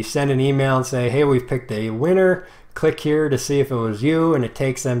 and you send an email and say, hey, we've picked a winner. Click here to see if it was you, and it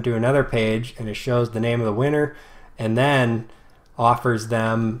takes them to another page, and it shows the name of the winner, and then offers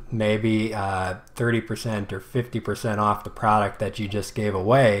them maybe 30% or 50% off the product that you just gave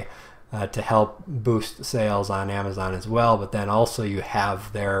away to help boost sales on Amazon as well. But then also you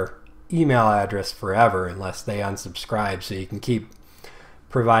have their email address forever unless they unsubscribe, so you can keep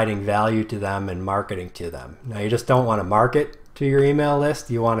providing value to them and marketing to them. Now, you just don't want to market to your email list.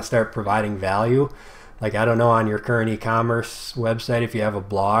 You want to start providing value. Like, I don't know, on your current e-commerce website, if you have a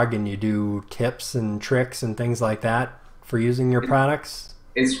blog and you do tips and tricks and things like that for using your products.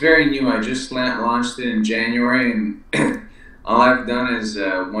 It's very new. I just launched it in January, and all I've done is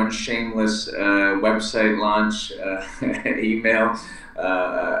one shameless website launch email,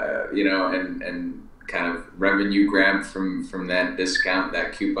 and kind of revenue grab from that discount,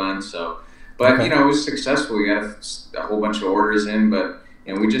 that coupon. So, but Okay. it was successful. We got a whole bunch of orders in, but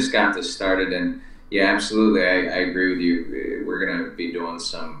we just got this started, and yeah, absolutely, I agree with you. We're gonna be doing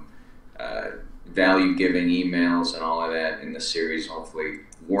some value-giving emails and all of that in the series, hopefully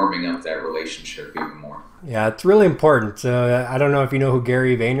warming up that relationship even more. Yeah, it's really important. So I don't know if you know who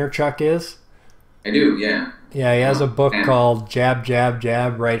Gary Vaynerchuk is. I do, yeah. Yeah, he has a book called Jab, Jab,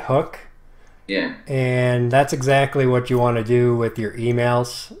 Jab, Right Hook. Yeah. And that's exactly what you want to do with your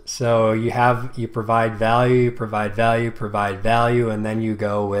emails. So you provide value, provide value, and then you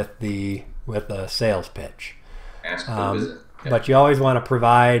go with a sales pitch. Ask for visit. Yeah. But you always want to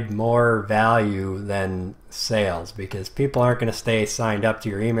provide more value than sales, because people aren't going to stay signed up to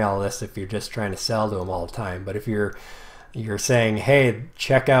your email list if you're just trying to sell to them all the time. But if you're saying, hey,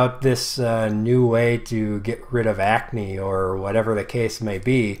 check out this new way to get rid of acne or whatever the case may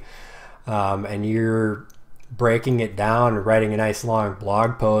be, and you're breaking it down and writing a nice long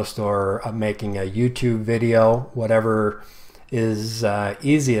blog post or making a YouTube video, whatever is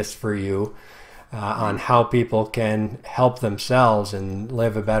easiest for you, on how people can help themselves and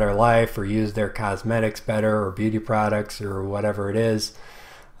live a better life or use their cosmetics better or beauty products or whatever it is,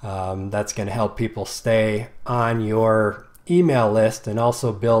 that's going to help people stay on your email list and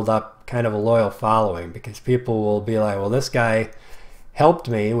also build up kind of a loyal following, because people will be like, well, this guy helped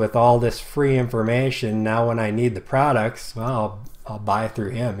me with all this free information. Now when I need the products, well, I'll buy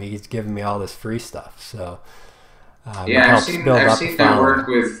through him. He's giving me all this free stuff. So yeah, I've seen that work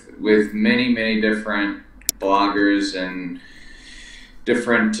with many different bloggers and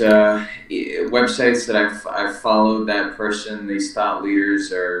different websites that I've followed. That person, these thought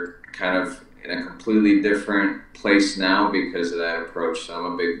leaders are kind of in a completely different place now because of that approach. So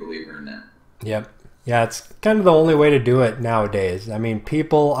I'm a big believer in that. Yep. Yeah, it's kind of the only way to do it nowadays. I mean,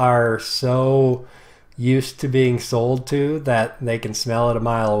 people are so used to being sold to that they can smell it a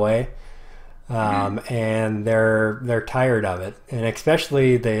mile away. And they're tired of it, and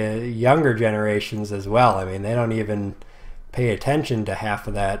especially the younger generations as well. I mean, they don't even pay attention to half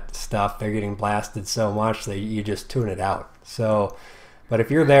of that stuff. They're getting blasted so much that you just tune it out. So, but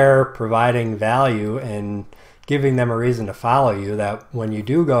if you're there providing value and giving them a reason to follow you, that when you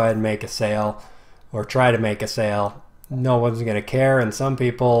do go ahead and make a sale or try to make a sale, no one's going to care, and some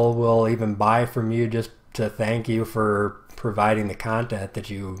people will even buy from you just to thank you for providing the content that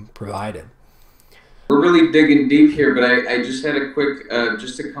you provided. We're really digging deep here, but I just had a quick,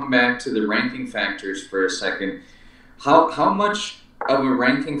 just to come back to the ranking factors for a second. How much of a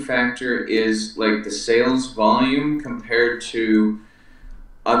ranking factor is like the sales volume compared to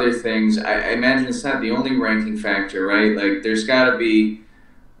other things? I imagine it's not the only ranking factor, right? Like there's got to be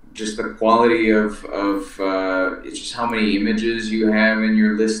just the quality of it's just how many images you have in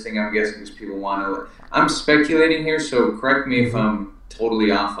your listing. I'm guessing because people want to. I'm speculating here, so correct me if I'm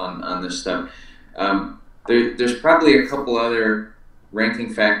totally off on this stuff. There's probably a couple other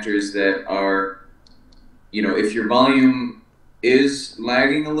ranking factors that are, if your volume is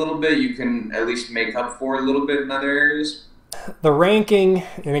lagging a little bit, you can at least make up for a little bit in other areas. The ranking,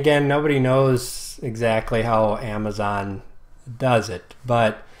 and again, nobody knows exactly how Amazon does it,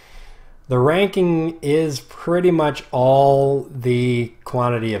 but the ranking is pretty much all the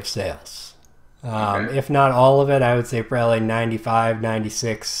quantity of sales. Okay. If not all of it, I would say probably 95,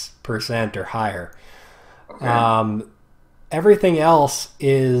 96% or higher. Okay. Everything else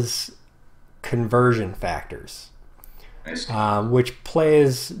is conversion factors, which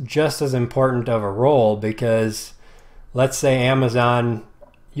plays just as important of a role, because let's say Amazon,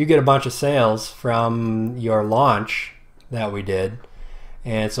 you get a bunch of sales from your launch that we did.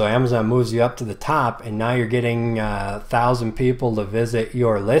 And so Amazon moves you up to the top, and now you're getting 1,000 people to visit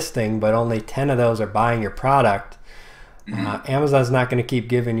your listing, but only 10 of those are buying your product. Amazon's not going to keep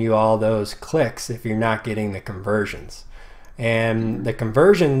giving you all those clicks if you're not getting the conversions. And the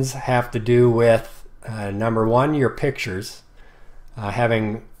conversions have to do with, number one, your pictures,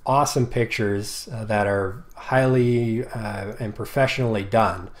 having awesome pictures that are highly and professionally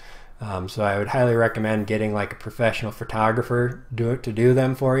done. So I would highly recommend getting like a professional photographer to do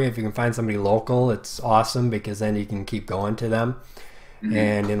them for you. If you can find somebody local, it's awesome, because then you can keep going to them.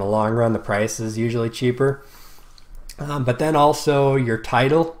 And in the long run, the price is usually cheaper. But then also your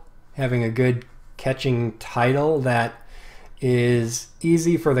title, having a good catching title that is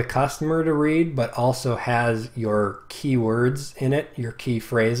easy for the customer to read, but also has your keywords in it, your key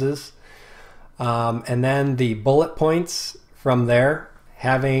phrases. And then the bullet points from there,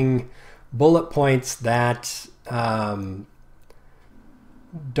 having bullet points that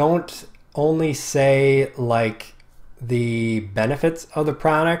don't only say like the benefits of the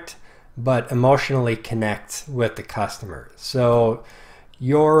product, but emotionally connect with the customer. So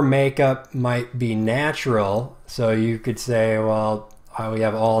your makeup might be natural, so you could say, well, we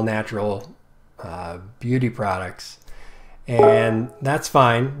have all natural beauty products, and that's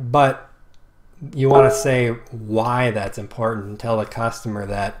fine, but you want to say why that's important and tell the customer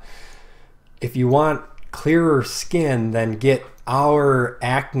that if you want clearer skin, then get our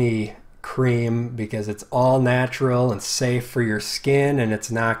acne cream, because it's all natural and safe for your skin, and it's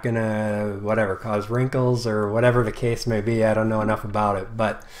not gonna cause wrinkles or whatever the case may be. I don't know enough about it,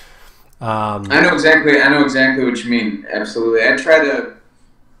 but I know exactly what you mean. Absolutely. I try to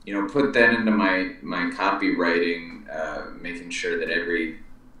put that into my copywriting, making sure that every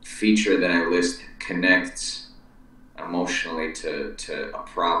feature that I list connects emotionally to a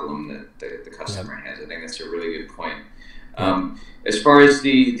problem that the customer has. I think that's a really good point. As far as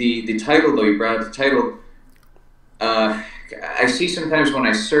the title, though, you brought up the title. I see sometimes when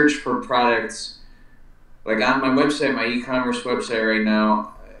I search for products, like on my website, my e-commerce website right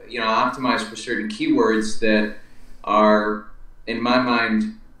now, I optimize for certain keywords that are, in my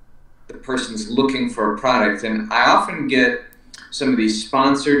mind, the person's looking for a product, and I often get some of these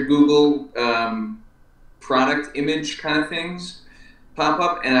sponsored Google product image kind of things pop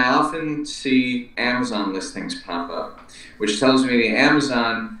up, and I often see Amazon listings pop up, which tells me that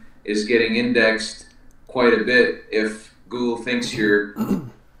Amazon is getting indexed quite a bit. If Google thinks you're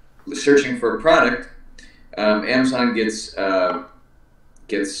searching for a product, Amazon gets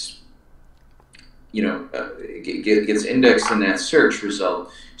indexed in that search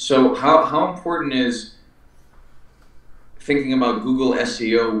result. So how important is thinking about Google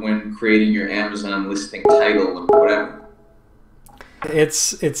SEO when creating your Amazon listing title or whatever?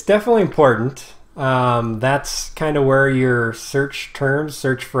 It's definitely important. That's kind of where your search terms,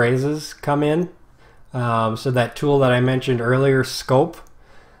 search phrases come in. So that tool that I mentioned earlier, Scope,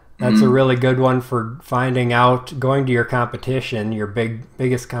 that's a really good one for finding out, going to your competition, your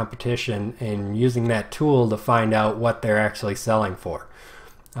biggest competition, and using that tool to find out what they're actually selling for.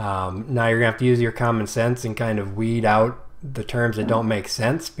 Now you're gonna have to use your common sense and kind of weed out the terms that don't make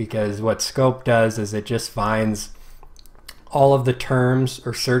sense, because what Scope does is it just finds all of the terms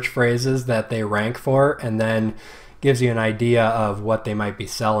or search phrases that they rank for, and then gives you an idea of what they might be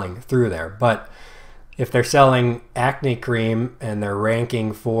selling through there. But if they're selling acne cream and they're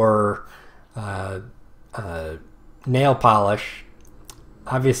ranking for nail polish,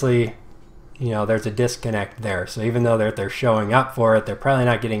 obviously, there's a disconnect there. So even though they're showing up for it, they're probably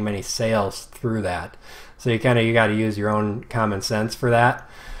not getting many sales through that. So you got to use your own common sense for that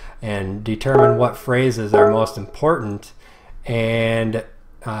and determine what phrases are most important, and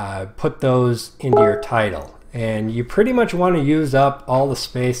put those into your title. And you pretty much want to use up all the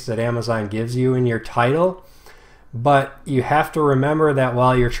space that Amazon gives you in your title, but you have to remember that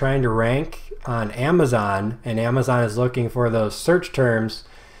while you're trying to rank on Amazon, and Amazon is looking for those search terms,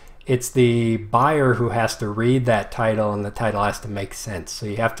 it's the buyer who has to read that title, and the title has to make sense. So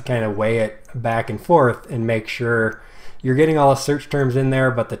you have to kind of weigh it back and forth and make sure you're getting all the search terms in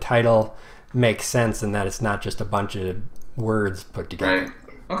there, but the title makes sense, and that it's not just a bunch of words put together. Right.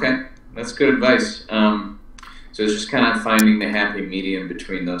 Okay. That's good advice. So it's just kind of finding the happy medium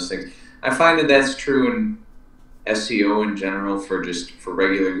between those things. I find that that's true in SEO in general, for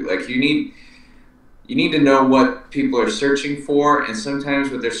regular, like you need to know what people are searching for, and sometimes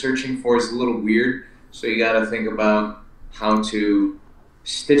what they're searching for is a little weird. So you got to think about how to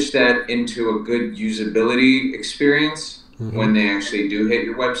stitch that into a good usability experience when they actually do hit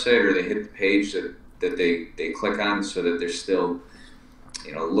your website, or they hit the page that they click on, so that they're still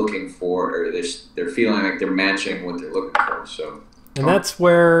looking for, or they're feeling like they're matching what they're looking for. So, and that's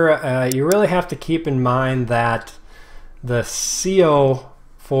where you really have to keep in mind that the SEO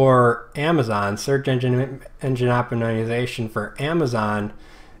for Amazon, search engine optimization for Amazon,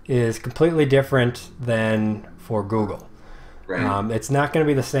 is completely different than for Google. right. It's not going to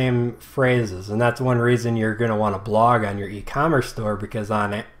be the same phrases, and that's one reason you're going to want to blog on your e-commerce store, because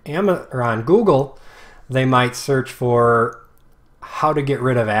on Amazon or on Google, they might search for how to get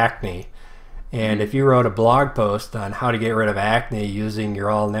rid of acne. And if you wrote a blog post on how to get rid of acne using your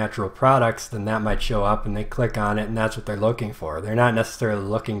all-natural products, then that might show up and they click on it, and that's what they're looking for. They're not necessarily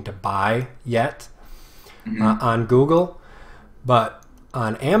looking to buy yet on Google, but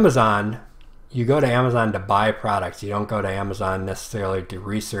on Amazon, you go to Amazon to buy products. You don't go to Amazon necessarily to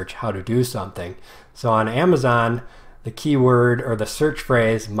research how to do something. So on Amazon, the keyword or the search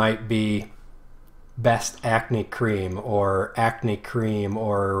phrase might be best acne cream or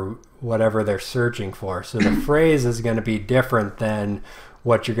whatever they're searching for. So the phrase is going to be different than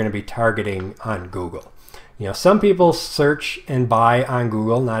what you're going to be targeting on Google. Some people search and buy on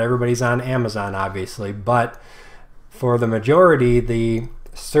Google. Not everybody's on Amazon, obviously, but for the majority, the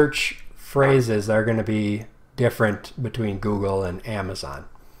search phrases are going to be different between Google and Amazon.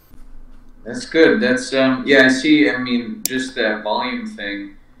 That's good. That's yeah. I see. I mean, just that volume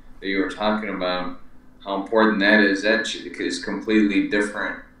thing that you were talking about, how important that is. That is completely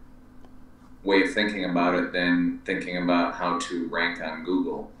different way of thinking about it than thinking about how to rank on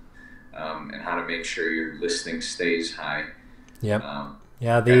Google, and how to make sure your listing stays high. Yep.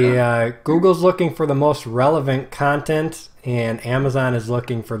 Yeah, Google's looking for the most relevant content, and Amazon is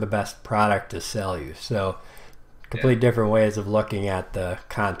looking for the best product to sell you. So completely different ways of looking at the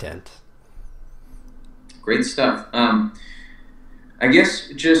content. Great stuff. I guess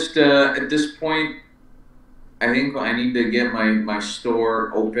just at this point, I think I need to get my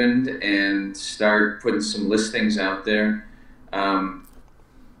store opened and start putting some listings out there,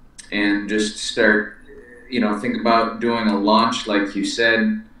 and just start, think about doing a launch, like you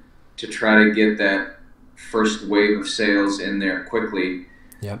said, to try to get that first wave of sales in there quickly.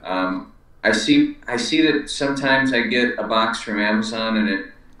 Yep. I see that sometimes I get a box from Amazon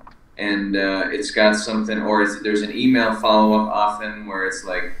and it's got something, or there's an email follow-up often where it's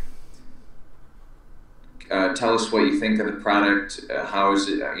like, tell us what you think of the product. How is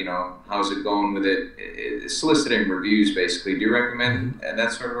it? How's it going with it? Soliciting reviews, basically. Do you recommend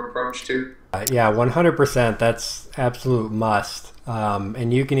that sort of approach too? Yeah, 100%. That's absolute must.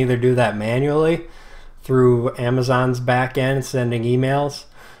 And you can either do that manually through Amazon's back end, sending emails,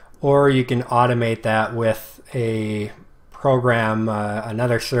 or you can automate that with a program,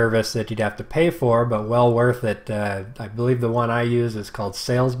 another service that you'd have to pay for, but well worth it. I believe the one I use is called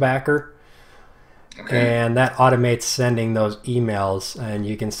SalesBacker. Okay. And that automates sending those emails, and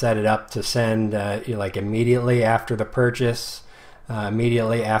you can set it up to send like immediately after the purchase,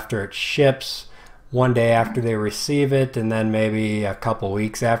 immediately after it ships, one day after they receive it, and then maybe a couple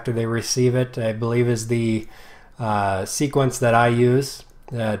weeks after they receive it, I believe is the sequence that I use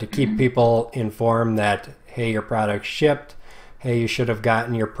to keep people informed that, hey, your product shipped. Hey, you should have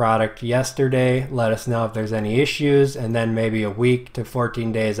gotten your product yesterday. Let us know if there's any issues. And then maybe a week to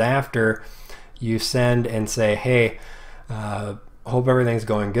 14 days after, you send and say, hey, hope everything's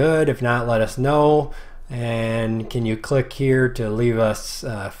going good. If not, let us know. And can you click here to leave us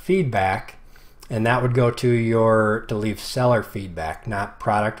feedback? And that would go to leave seller feedback, not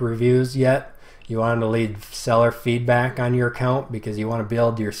product reviews yet. You want to leave seller feedback on your account because you want to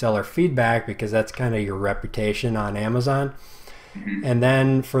build your seller feedback, because that's kind of your reputation on Amazon. And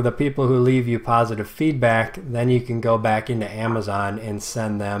then for the people who leave you positive feedback, then you can go back into Amazon and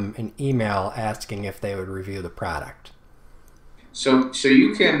send them an email asking if they would review the product. So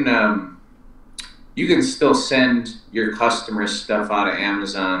you can still send your customers stuff out of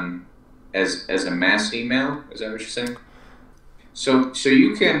Amazon as a mass email. Is that what you're saying? So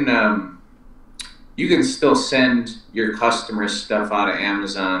you can still send your customers stuff out of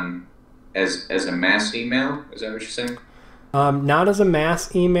Amazon as a mass email. Is that what you're saying? Not as a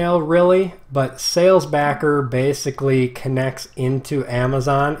mass email, really, but SalesBacker basically connects into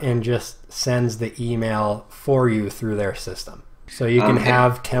Amazon and just sends the email for you through their system. So you can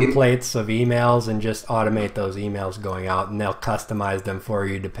have templates of emails and just automate those emails going out, and they'll customize them for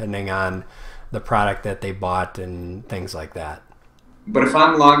you depending on the product that they bought and things like that. But if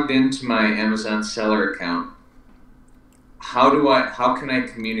I'm logged into my Amazon seller account, how can I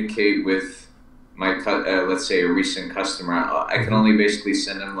communicate with my let's say a recent customer? I can only basically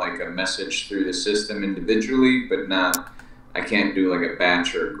send them like a message through the system individually, but I can't do like a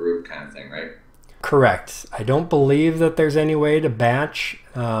batch or a group kind of thing, right? Correct. I don't believe that there's any way to batch.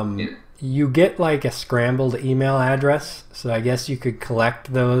 Yeah. You get like a scrambled email address, so I guess you could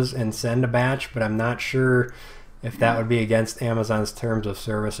collect those and send a batch, but I'm not sure if that would be against Amazon's terms of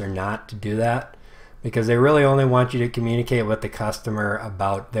service or not to do that, because they really only want you to communicate with the customer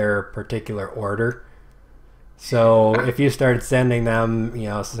about their particular order. So if you started sending them,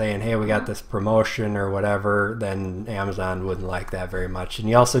 saying, hey, we got this promotion or whatever, then Amazon wouldn't like that very much. And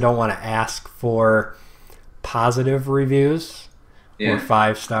you also don't want to ask for positive reviews or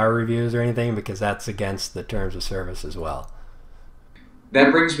 5-star reviews or anything, because that's against the terms of service as well.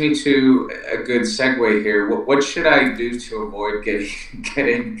 That brings me to a good segue here. What should I do to avoid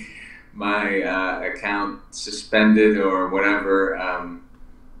getting my account suspended or whatever?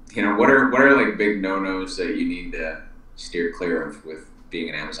 What are like big no-nos that you need to steer clear of with being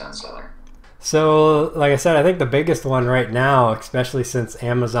an Amazon seller? So, like I said, I think the biggest one right now, especially since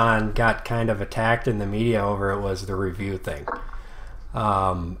Amazon got kind of attacked in the media over it, was the review thing.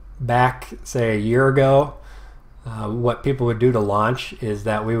 Back, say, a year ago, what people would do to launch is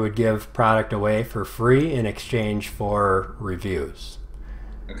that we would give product away for free in exchange for reviews.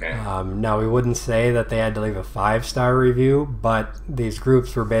 Okay. Now, we wouldn't say that they had to leave a 5-star review, but these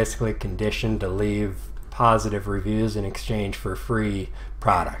groups were basically conditioned to leave positive reviews in exchange for free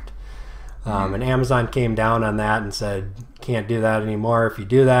product. And Amazon came down on that and said, can't do that anymore. If you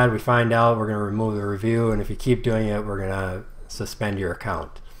do that, we find out, we're going to remove the review, and if you keep doing it, we're going to suspend your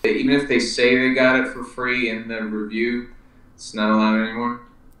account. Even if they say they got it for free in the review, it's not allowed anymore?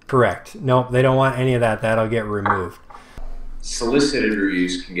 Correct. Nope, they don't want any of that. That'll get removed. Solicited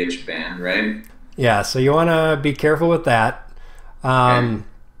reviews can get you banned, right? Yeah, so you want to be careful with that. In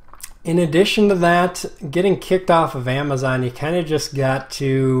addition to that, getting kicked off of Amazon, you kind of just got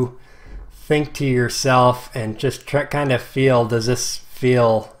to think to yourself and just kind of feel, does this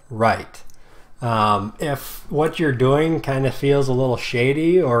feel right? If what you're doing kind of feels a little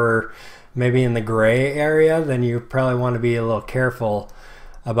shady or maybe in the gray area, then you probably want to be a little careful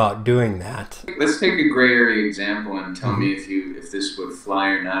about doing that. Let's take a gray area example and tell me if this would fly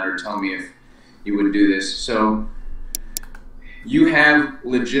or not, or tell me if you would do this. So you have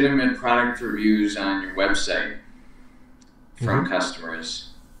legitimate product reviews on your website from customers.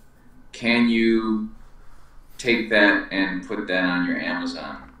 Can you take that and put that on your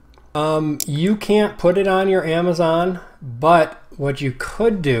Amazon? You can't put it on your Amazon, but what you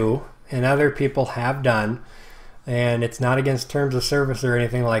could do, and other people have done, and it's not against terms of service or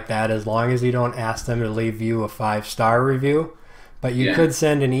anything like that, as long as you don't ask them to leave you a 5-star review. But you could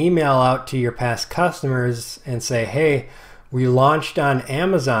send an email out to your past customers and say, hey, we launched on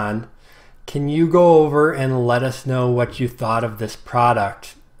Amazon. Can you go over and let us know what you thought of this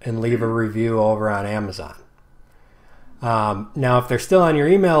product and leave a review over on Amazon? Now, if they're still on your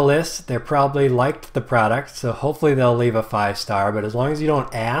email list, they probably liked the product, so hopefully they'll leave a 5-star. But as long as you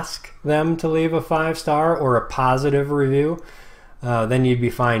don't ask them to leave a 5-star or a positive review, then you'd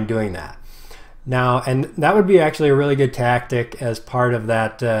be fine doing that. Now, and that would be actually a really good tactic as part of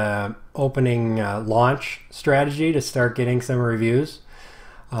that opening launch strategy to start getting some reviews.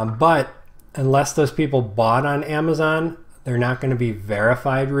 But unless those people bought on Amazon, they're not going to be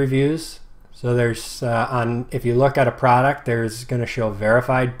verified reviews. So there's if you look at a product, there's going to show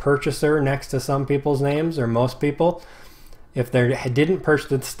verified purchaser next to some people's names, or most people. If they didn't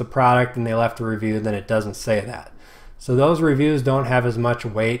purchase the product and they left a review, then it doesn't say that. So those reviews don't have as much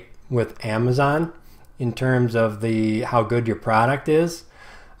weight with Amazon in terms of how good your product is,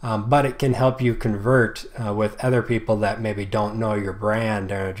 but it can help you convert with other people that maybe don't know your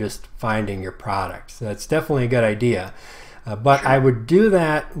brand or are just finding your product. So it's definitely a good idea. But I would do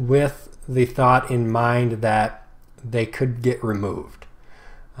that with the thought in mind that they could get removed.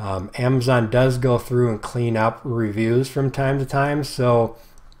 Amazon does go through and clean up reviews from time to time, so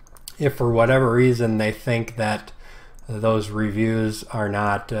if for whatever reason they think that those reviews are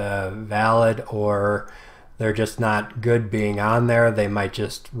not valid or they're just not good being on there, they might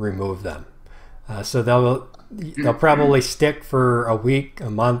just remove them. So they'll probably stick for a week, a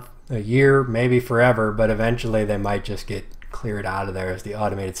month, a year, maybe forever, but eventually they might just get cleared out of there as the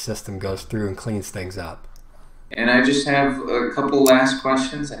automated system goes through and cleans things up. And I just have a couple last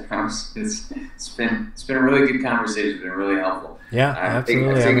questions. I promise it's been a really good conversation. It's been really helpful. Yeah,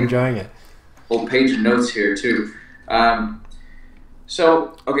 absolutely. I'm enjoying it. Whole page of notes here too.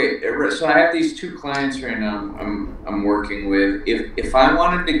 So I have these 2 clients right now I'm working with. If I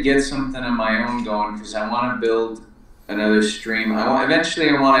wanted to get something on my own going, because I want to build another stream, eventually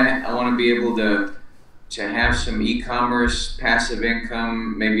I want to be able to have some e-commerce, passive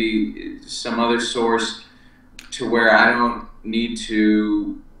income, maybe some other source to where I don't need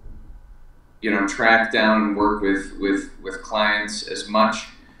to track down and work with clients as much,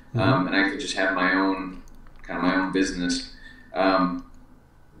 and I could just have my own business.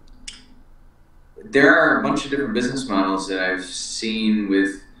 There are a bunch of different business models that I've seen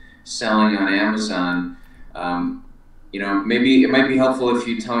with selling on Amazon. Maybe it might be helpful if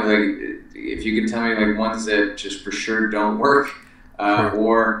you tell me, if you can tell me like ones that just for sure don't work, Sure.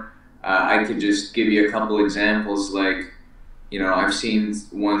 or I could just give you a couple examples. Like, I've seen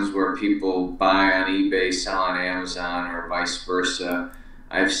ones where people buy on eBay, sell on Amazon, or vice versa.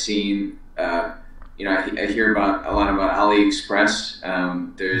 I've seen, I hear a lot about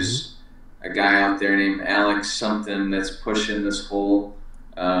AliExpress. There's a guy out there named Alex something that's pushing this whole,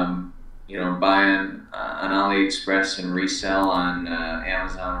 buying on AliExpress and resell on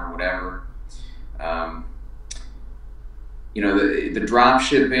Amazon or whatever. The drop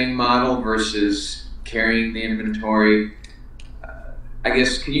shipping model versus carrying the inventory. I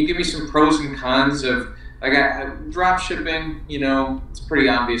guess, can you give me some pros and cons of, like, drop shipping? It's pretty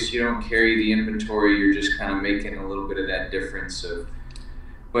obvious you don't carry the inventory. You're just kind of making a little bit of that difference of,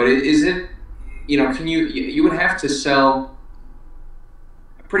 but is it, can you would have to sell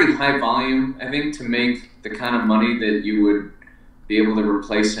a pretty high volume, I think, to make the kind of money that you would be able to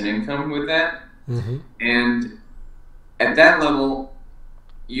replace an income with that. And at that level,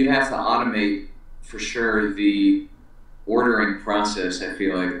 you'd have to automate for sure the ordering process, I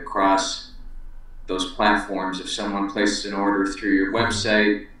feel like, across those platforms. If someone places an order through your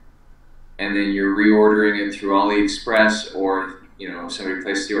website and then you're reordering it through AliExpress, or somebody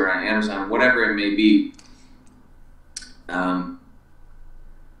places the order on Amazon, whatever it may be.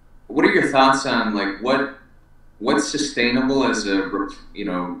 What are your thoughts on, like, what's sustainable as to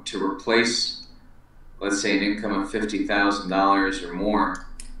replace, let's say, an income of $50,000 or more?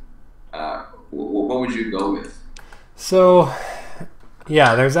 What would you go with? So,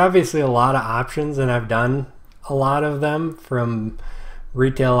 yeah, there's obviously a lot of options, and I've done a lot of them, from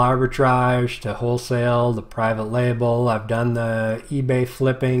retail arbitrage to wholesale to private label. I've done the eBay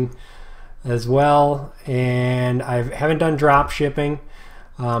flipping as well, and I haven't done drop shipping,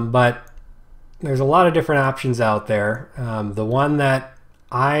 but there's a lot of different options out there. The one that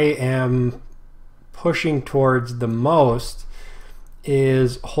I am pushing towards the most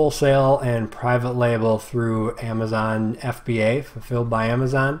is wholesale and private label through Amazon FBA, fulfilled by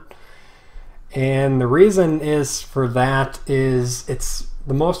Amazon. And the reason is for that is it's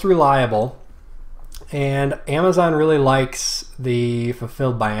the most reliable, and Amazon really likes the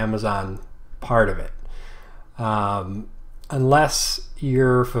fulfilled by Amazon part of it. Unless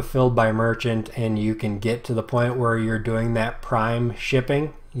you're fulfilled by merchant and you can get to the point where you're doing that prime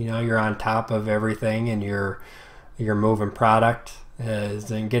shipping, you're on top of everything and you're moving product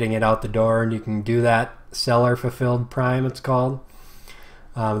and getting it out the door, and you can do that seller fulfilled prime, it's called.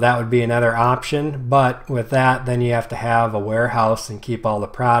 That would be another option, but with that, then you have to have a warehouse and keep all the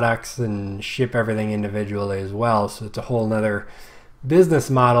products and ship everything individually as well. So it's a whole nother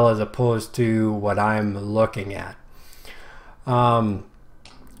business model as opposed to what I'm looking at.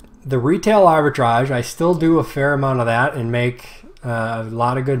 The retail arbitrage, I still do a fair amount of that and make a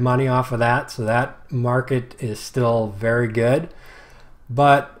lot of good money off of that. So that market is still very good.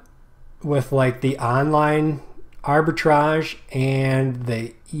 But with like the online arbitrage and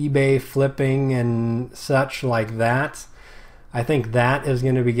the eBay flipping and such like that, I think that is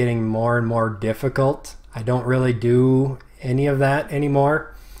going to be getting more and more difficult. I don't really do any of that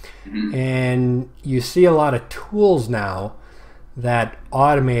anymore. And you see a lot of tools now that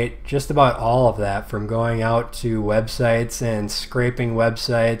automate just about all of that, from going out to websites and scraping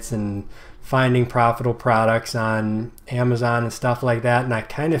websites and finding profitable products on Amazon and stuff like that. And I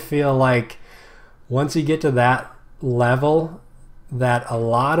kind of feel like once you get to that level, that a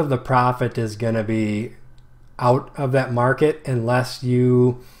lot of the profit is going to be out of that market unless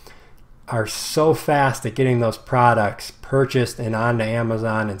you are so fast at getting those products purchased and onto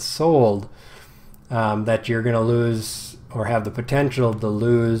Amazon and sold, that you're going to lose, or have the potential to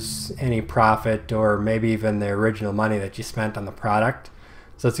lose, any profit or maybe even the original money that you spent on the product.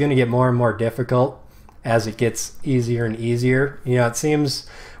 So it's going to get more and more difficult as it gets easier and easier. It seems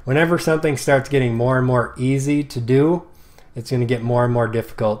whenever something starts getting more and more easy to do, it's going to get more and more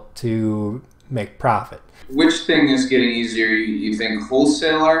difficult to make profit. Which thing is getting easier? You think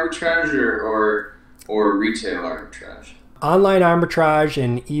wholesale arbitrage or retail arbitrage? Online arbitrage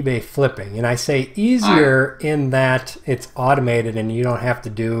and eBay flipping. And I say easier in that it's automated and you don't have to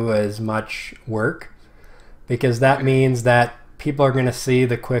do as much work, because that means that people are going to see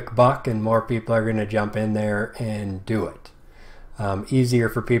the quick buck and more people are going to jump in there and do it. Easier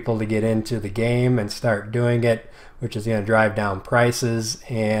for people to get into the game and start doing it, which is going to drive down prices.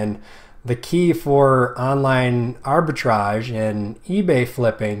 And the key for online arbitrage and eBay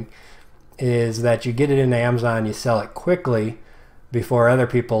flipping is that you get it into Amazon, you sell it quickly before other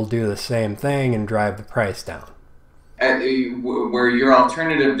people do the same thing and drive the price down. Where your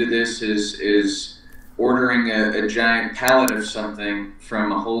alternative to this is ordering a giant pallet of something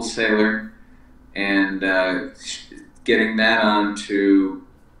from a wholesaler and getting that onto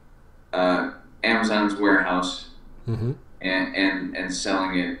Amazon's warehouse, mm-hmm. and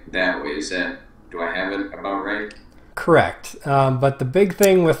selling it that way. Is that, do I have it about right? Correct. But the big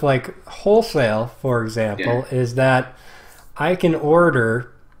thing with like wholesale, for example, is that I can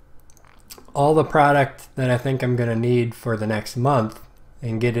order all the product that I think I'm going to need for the next month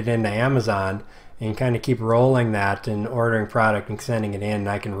and get it into Amazon and kind of keep rolling that and ordering product and sending it in, and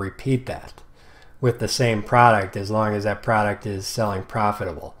I can repeat that with the same product as long as that product is selling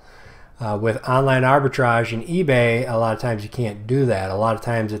profitable. With online arbitrage and eBay, a lot of times you can't do that. A lot of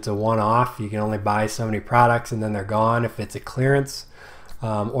times it's a one-off. You can only buy so many products and then they're gone if it's a clearance,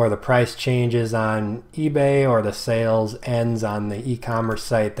 or the price changes on eBay, or the sales ends on the e-commerce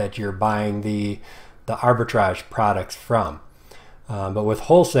site that you're buying the arbitrage products from. But with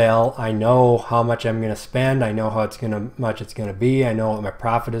wholesale, I know how much I'm going to spend. I know how much it's going to be. I know what my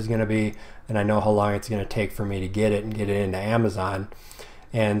profit is going to be, and I know how long it's going to take for me to get it and get it into Amazon.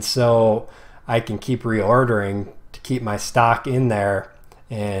 And so I can keep reordering to keep my stock in there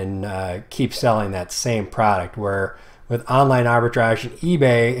and keep selling that same product. Where with online arbitrage and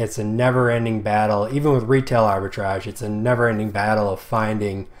eBay, it's a never-ending battle. Even with retail arbitrage, it's a never-ending battle of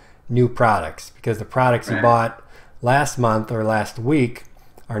finding new products, because the products you bought last month or last week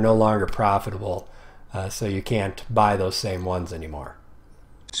are no longer profitable, so you can't buy those same ones anymore.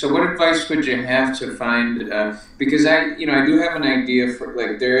 So what advice would you have to find, because I do have an idea for,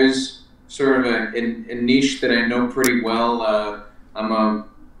 like, there is sort of a niche that I know pretty well. I'm a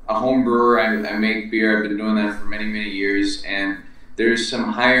home brewer. I make beer. I've been doing that for many, many years, and there's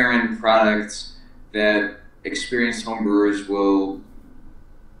some higher end products that experienced home brewers will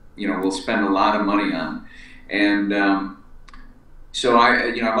spend a lot of money on. And so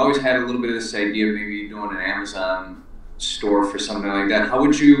I've always had a little bit of this idea of maybe doing an Amazon store for something like that. How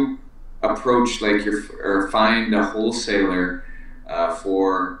would you approach, like, or find a wholesaler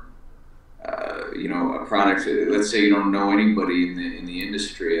for a product? Let's say you don't know anybody in the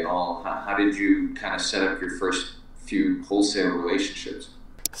industry at all. How did you kind of set up your first few wholesale relationships?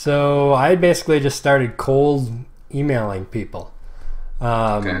 So I basically just started cold emailing people.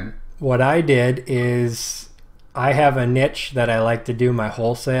 What I did is, I have a niche that I like to do my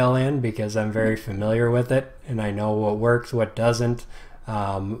wholesale in because I'm very familiar with it and I know what works, what doesn't.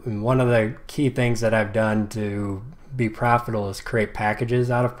 And one of the key things that I've done to be profitable is create packages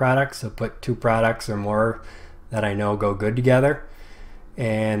out of products. So put 2 products or more that I know go good together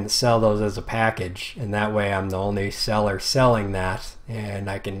and sell those as a package. And that way I'm the only seller selling that, and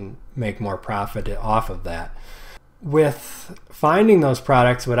I can make more profit off of that. With finding those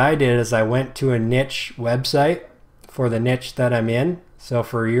products, what I did is I went to a niche website for the niche that I'm in. So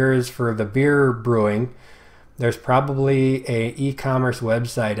for yours, for the beer brewing, there's probably an e-commerce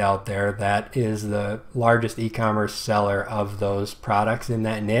website out there that is the largest e-commerce seller of those products in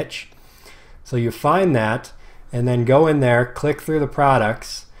that niche. So you find that and then go in there, click through the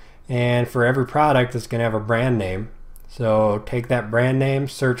products, and for every product it's going to have a brand name. So take that brand name,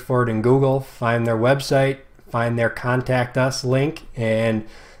 search for it in Google, find their website, find their contact us link, and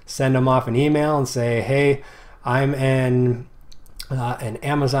send them off an email and say, hey, I'm an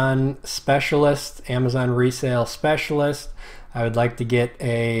Amazon specialist, Amazon resale specialist. I would like to get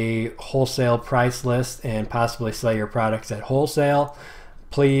a wholesale price list and possibly sell your products at wholesale.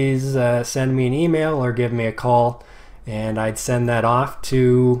 Please send me an email or give me a call, and I'd send that off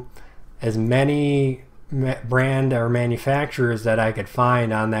to as many brand or manufacturers that I could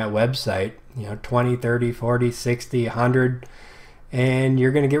find on that website. 20, 30, 40, 60, 100, and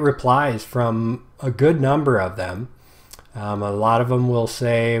you're going to get replies from a good number of them. A lot of them will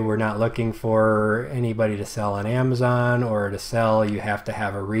say, we're not looking for anybody to sell on Amazon, or to sell you have to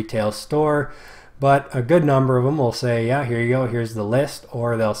have a retail store. But a good number of them will say, yeah, here you go, here's the list.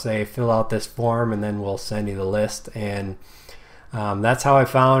 Or they'll say, fill out this form and then we'll send you the list. And that's how I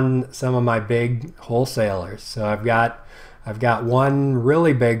found some of my big wholesalers. So I've got one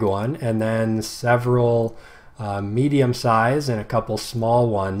really big one, and then several medium size and a couple small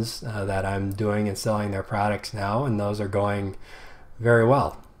ones that I'm doing and selling their products now, and those are going very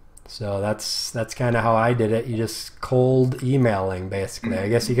well. So that's kind of how I did it. You just cold emailing, basically. I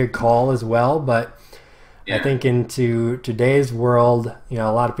guess you could call as well, but I think into today's world, a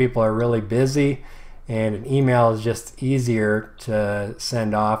lot of people are really busy, and an email is just easier to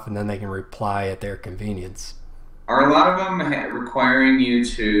send off, and then they can reply at their convenience. Are a lot of them requiring you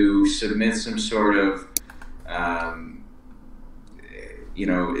to submit some sort of, um,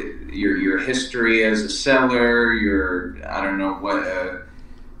 your history as a seller? I don't know what.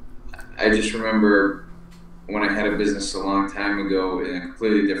 I just remember when I had a business a long time ago in a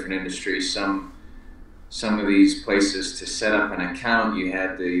completely different industry. Some of these places, to set up an account, you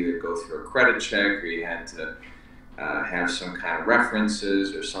had to either go through a credit check, or you had to have some kind of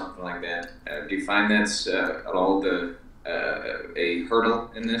references or something like that. Do you find that's at all a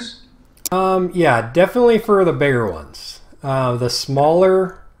hurdle in this? Yeah, definitely for the bigger ones. The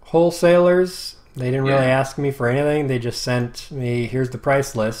smaller wholesalers, they didn't really Yeah, ask me for anything. They just sent me, here's the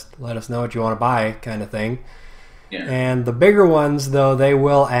price list, let us know what you want to buy, kind of thing. yeah. And the bigger ones, though, they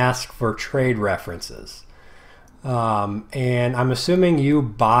will ask for trade references. And I'm assuming you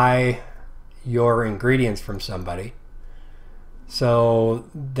buy your ingredients from somebody. So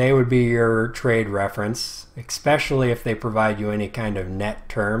they would be your trade reference, especially if they provide you any kind of net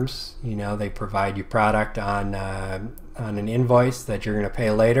terms. You know, they provide you product on an invoice that you're going to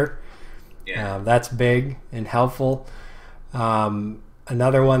pay later. Yeah. That's big and helpful.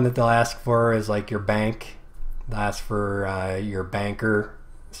 Another one that they'll ask for is like your bank. They'll ask for your banker.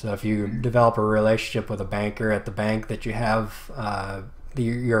 So if you develop a relationship with a banker at the bank that you have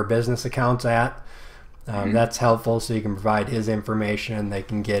your business accounts at, that's helpful, so you can provide his information. They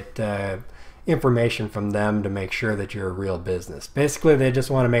can get information from them to make sure that you're a real business. Basically, they just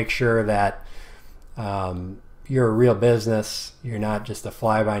want to make sure that you're a real business. You're not just a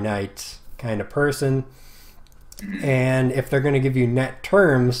fly-by-night kind of person. And if they're going to give you net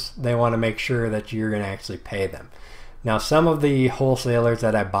terms, they want to make sure that you're going to actually pay them. Now, some of the wholesalers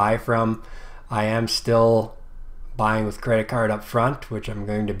that I buy from, I am still buying with credit card up front, which I'm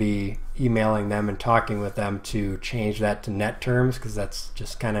going to be emailing them and talking with them to change that to net terms, because that's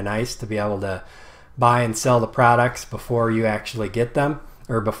just kind of nice to be able to buy and sell the products before you actually get them,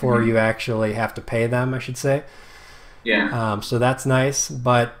 or before you actually have to pay them, I should say. Yeah. So that's nice,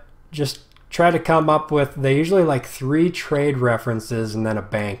 but just try to come up with, they usually like 3 trade references and then a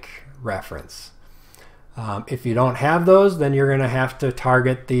bank reference. If you don't have those, then you're going to have to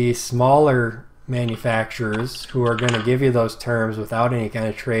target the smaller manufacturers who are going to give you those terms without any kind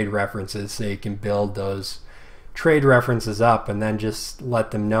of trade references, so you can build those trade references up and then just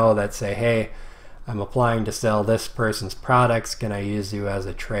let them know that, say, hey, I'm applying to sell this person's products, can I use you as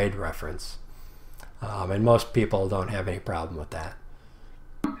a trade reference? And most people don't have any problem with that.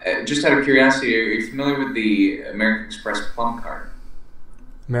 Just out of curiosity, are you familiar with the American Express Plum Card?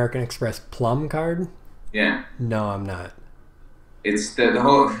 American Express Plum Card? Yeah. No, I'm not. It's the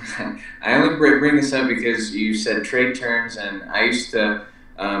whole. I only bring this up because you said trade terms, and I used to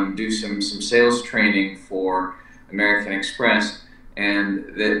do some sales training for American Express,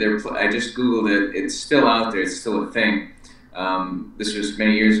 and I just Googled it. It's still out there. It's still a thing. This was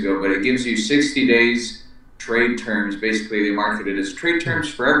many years ago, but it gives you 60 days trade terms. Basically, they market it as trade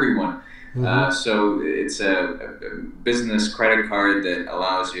terms for everyone. So it's a business credit card that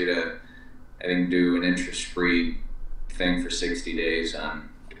allows you to, I think, do an interest-free thing for 60 days on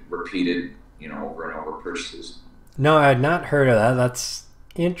repeated, over and over purchases. No, I had not heard of that. That's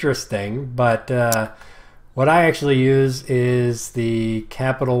interesting, but what I actually use is the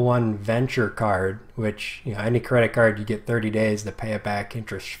Capital One Venture card, which, any credit card, you get 30 days to pay it back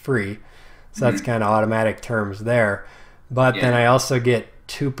interest-free. So that's kind of automatic terms there. But then I also get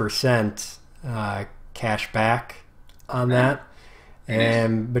 2% cash back on that.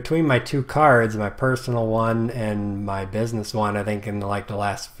 And between my 2 cards, my personal one and my business one, I think in the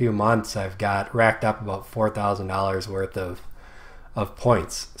last few months, I've got racked up about $4,000 worth of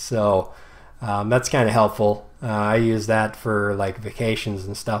points. So that's kind of helpful. I use that for like vacations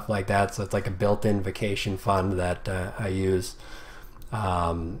and stuff like that. So it's like a built-in vacation fund that I use.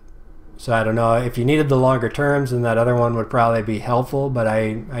 So I don't know if you needed the longer terms, and that other one would probably be helpful, but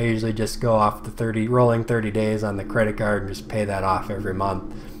I usually just go off the rolling 30 days on the credit card and just pay that off every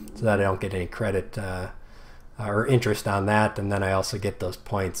month, so that I don't get any credit or interest on that, and then I also get those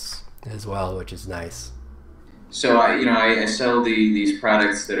points as well, which is nice. So I sell these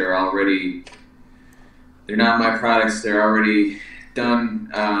products that are already, they're not my products, they're already done.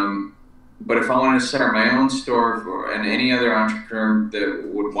 But if I wanted to start my own store, and any other entrepreneur that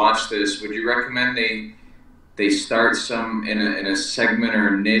would watch this, would you recommend they start some in a segment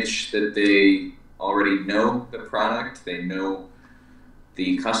or a niche that they already know the product, they know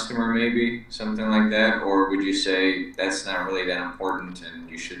the customer, maybe something like that, or would you say that's not really that important and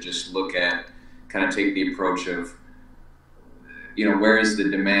you should just look at, kind of take the approach of where is the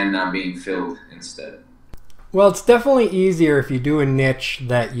demand not being filled instead? Well, it's definitely easier if you do a niche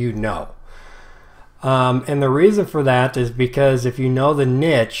that you know. And the reason for that is because if you know the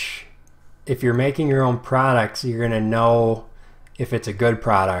niche, if you're making your own products, you're going to know if it's a good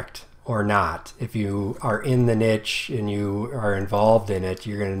product or not. If you are in the niche and you are involved in it,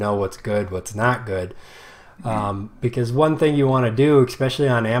 you're going to know what's good, what's not good. Because one thing you want to do, especially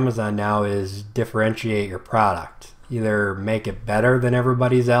on Amazon now, is differentiate your product. Either make it better than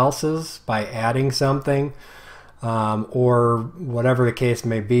everybody else's by adding something, or whatever the case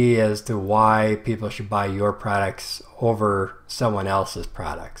may be as to why people should buy your products over someone else's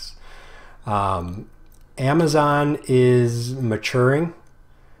products. Amazon is maturing,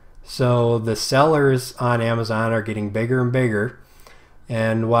 so the sellers on Amazon are getting bigger and bigger.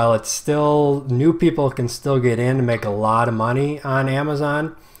 And while it's still, new people can still get in and make a lot of money on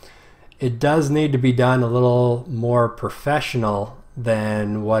Amazon, it does need to be done a little more professional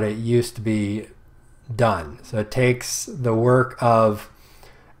than what it used to be done. So it takes the work of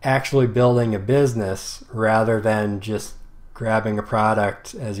actually building a business rather than just grabbing a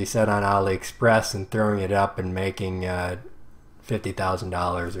product, as you said, on AliExpress and throwing it up and making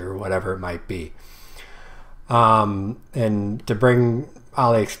 $50,000 or whatever it might be. And to bring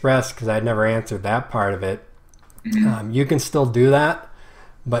AliExpress, because I'd never answered that part of it, you can still do that,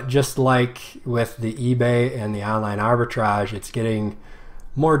 but just like with the eBay and the online arbitrage, it's getting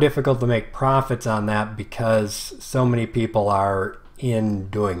more difficult to make profits on that because so many people are in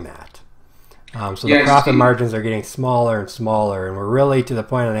doing that. So the profit margins are getting smaller and smaller, and we're really to the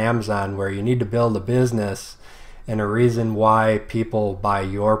point on Amazon where you need to build a business and a reason why people buy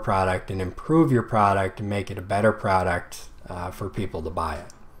your product and improve your product and make it a better product for people to buy it.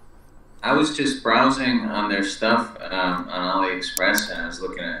 I was just browsing on their stuff on AliExpress, and I was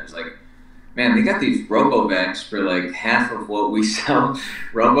looking at it. I was like, man, they got these RoboVacs for like half of what we sell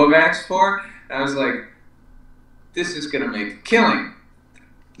RoboVacs for. I was like, this is going to make a killing.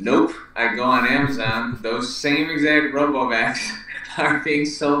 Nope. I go on Amazon. Those same exact RoboVacs are being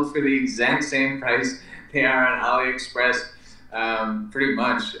sold for the exact same price they are on AliExpress, pretty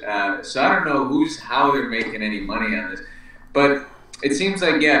much. So I don't know how they're making any money on this. But it seems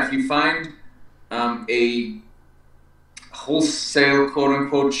like, yeah, if you find a wholesale,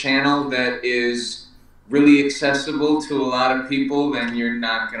 quote-unquote, channel that is really accessible to a lot of people, then you're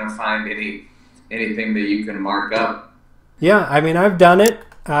not going to find anything that you can mark up. Yeah, I mean, I've done it.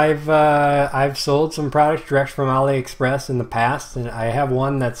 I've sold some products direct from AliExpress in the past, and I have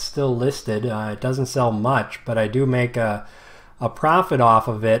one that's still listed. It doesn't sell much, but I do make a profit off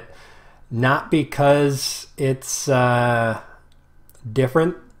of it, not because it's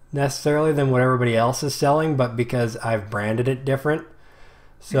different necessarily than what everybody else is selling, but because I've branded it different.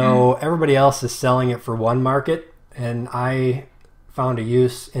 So everybody else is selling it for one market, and I found a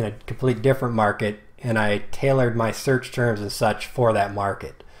use in a complete different market, and I tailored my search terms and such for that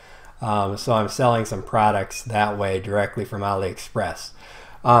market. So I'm selling some products that way directly from AliExpress.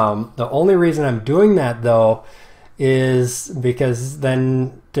 The only reason I'm doing that, though, is because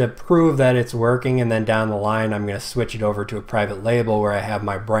then to prove that it's working, and then down the line I'm going to switch it over to a private label where I have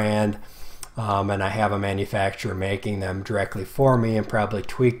my brand, and I have a manufacturer making them directly for me and probably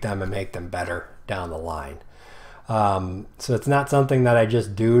tweak them and make them better down the line. So it's not something that I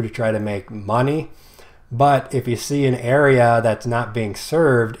just do to try to make money. But if you see an area that's not being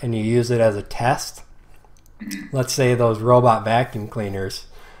served and you use it as a test, let's say those robot vacuum cleaners,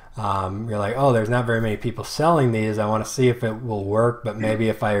 you're like, oh, there's not very many people selling these. I want to see if it will work, but maybe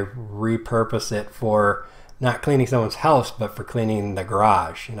if I repurpose it for not cleaning someone's house, but for cleaning the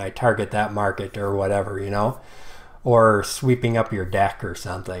garage, and I target that market or whatever, or sweeping up your deck or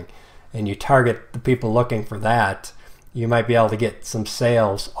something, and you target the people looking for that, you might be able to get some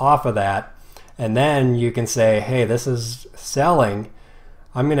sales off of that. And then you can say, hey, this is selling.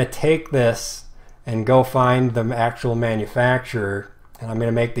 I'm going to take this and go find the actual manufacturer, and I'm going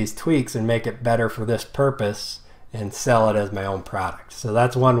to make these tweaks and make it better for this purpose and sell it as my own product. So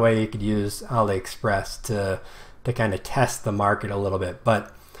that's one way you could use AliExpress to kind of test the market a little bit.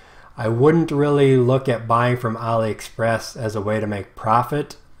 But I wouldn't really look at buying from AliExpress as a way to make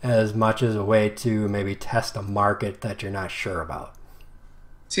profit as much as a way to maybe test a market that you're not sure about.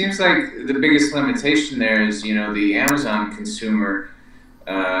 Seems like the biggest limitation there is, the Amazon consumer.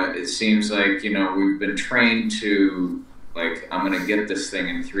 It seems like, we've been trained to, like, I'm going to get this thing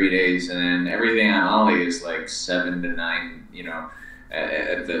in 3 days, and then everything on Ali is like 7 to 9,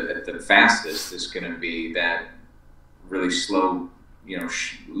 at the fastest is going to be that really slow,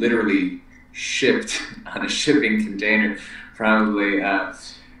 literally shipped on a shipping container, probably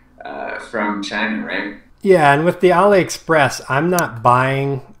from China, right? Yeah, and with the AliExpress, I'm not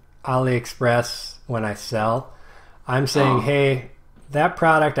buying AliExpress when I sell. I'm saying, Oh, hey, that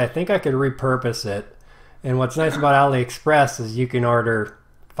product, I think I could repurpose it. And what's nice yeah. about AliExpress is you can order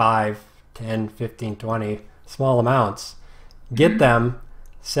 5, 10, 15, 20 small amounts, get Hmm. them,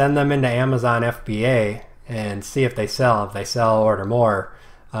 send them into Amazon FBA, and see if they sell. If they sell, order more,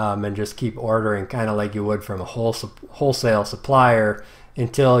 and just keep ordering, kind of like you would from a wholesale supplier,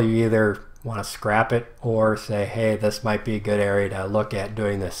 until you either want to scrap it or say, hey, this might be a good area to look at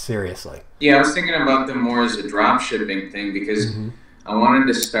doing this seriously. Yeah, I was thinking about them more as a drop shipping thing because Mm-hmm. I wanted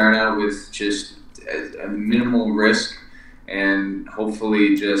to start out with just a minimal risk and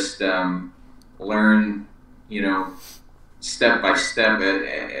hopefully just learn, you know, step by step,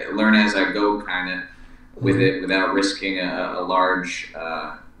 learn as I go, kind of with Mm-hmm. it without risking a large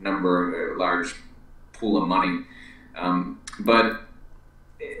number, a large pool of money. But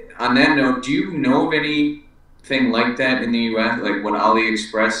on that note, do you know of anything like that in the U.S.? Like what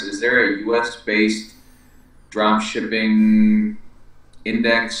AliExpress? Is there a U.S. based drop shipping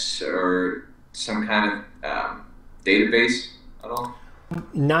index or some kind of database at all?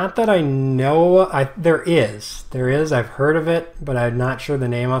 Not that I know. There is. There is. I've heard of it, but I'm not sure the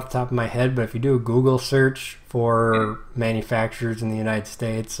name off the top of my head. But if you do a Google search Yeah. for manufacturers in the United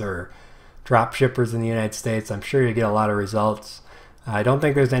States or drop shippers in the United States, I'm sure you get a lot of results. I don't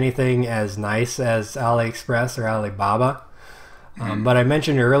think there's anything as nice as AliExpress or Alibaba. Hmm. But I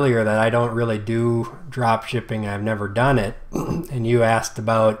mentioned earlier that I don't really do drop shipping. I've never done it. And you asked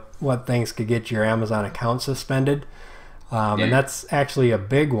about what things could get your Amazon account suspended. And Yeah. that's actually a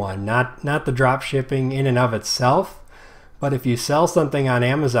big one. Not the drop shipping in and of itself, but if you sell something on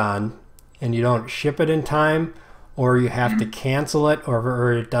Amazon and you don't ship it in time, or you have to Hmm. cancel it,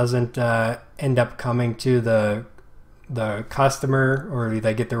 or it doesn't end up coming to the customer, or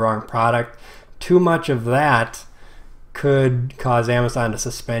they get the wrong product, too much of that could cause Amazon to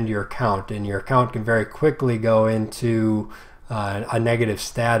suspend your account, and your account can very quickly go into a negative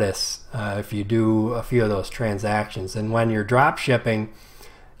status if you do a few of those transactions. And when you're drop shipping,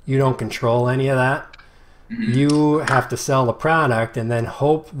 you don't control any of that. Hmm. You have to sell the product and then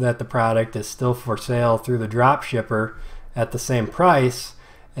hope that the product is still for sale through the drop shipper at the same price.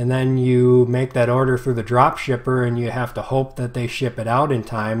 And then you make that order through the drop shipper and you have to hope that they ship it out in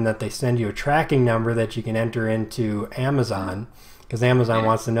time, that they send you a tracking number that you can enter into Amazon, because Amazon Yeah.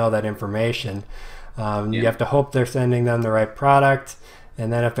 wants to know that information. You Yeah. have to hope they're sending them the right product.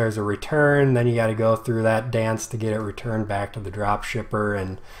 And then if there's a return, then you got to go through that dance to get it returned back to the drop shipper.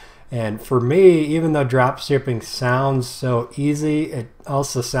 And for me, even though drop shipping sounds so easy, it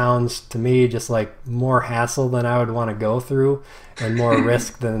also sounds to me just like more hassle than I would want to go through, and more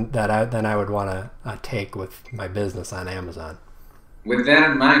risk than I would want to take with my business on Amazon. With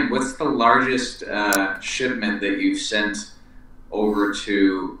that in mind, what's the largest shipment that you've sent over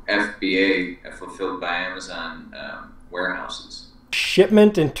to FBA, fulfilled by Amazon warehouses?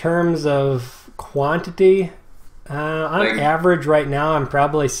 Shipment in terms of quantity, on Like, average right now, I'm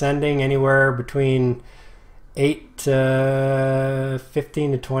probably sending anywhere between 8 to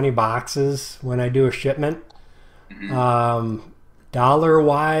 15 to 20 boxes when I do a shipment. mhm. Um, Dollar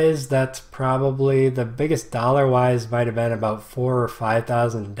wise, that's probably the biggest dollar wise might have been about $4,000 or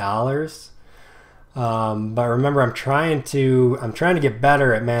 $5,000. But remember, I'm trying to get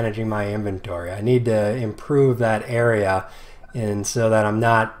better at managing my inventory. I need to improve that area, and so that I'm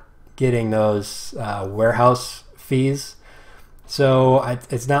not getting those warehouse fees. So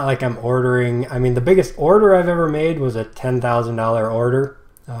it's not like I'm ordering. I mean, the biggest order I've ever made was a $10,000 order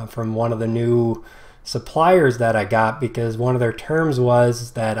from one of the new suppliers that I got, because one of their terms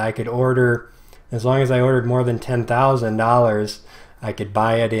was that I could order, as long as I ordered more than $10,000, I could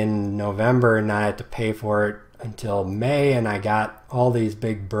buy it in November and not have to pay for it until May. And I got all these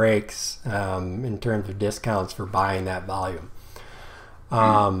big breaks in terms of discounts for buying that volume. Mm.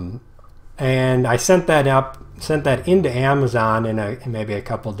 Um, and I sent that into Amazon in maybe a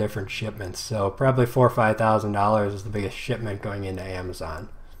couple different shipments. So probably $4,000 or $5,000 is the biggest shipment going into Amazon.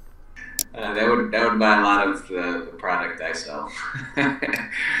 That would buy a lot of the product I sell.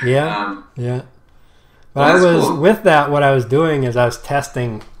 Yeah, um, yeah. But well, I that's was cool. with that. What I was doing is I was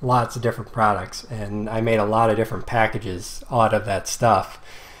testing lots of different products, and I made a lot of different packages out of that stuff,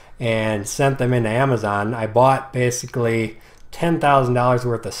 and sent them into Amazon. I bought basically $10,000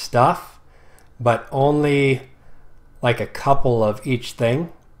 worth of stuff, but only like a couple of each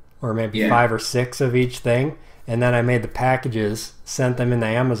thing, or maybe Yeah. 5 or 6 of each thing. And then I made the packages, sent them into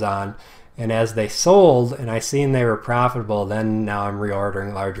Amazon, and as they sold and I seen they were profitable, then now I'm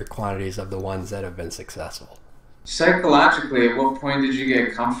reordering larger quantities of the ones that have been successful. Psychologically, at what point did you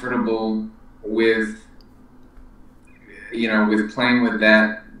get comfortable with with playing with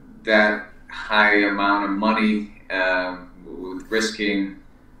that high amount of money, with risking,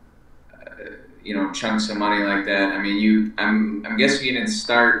 chunks of money like that. I mean, I'm guessing you didn't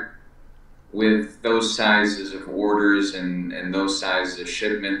start with those sizes of orders and those sizes of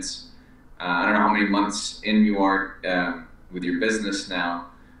shipments. I don't know how many months in you are with your business now,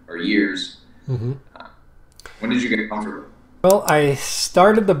 or years. Mm-hmm. When did you get comfortable? Well, I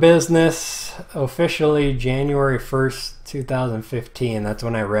started the business officially January 1st, 2015. That's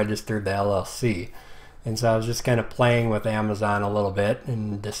when I registered the LLC. And so I was just kind of playing with Amazon a little bit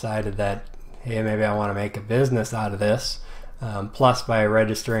and decided that, hey, maybe I want to make a business out of this. Plus, by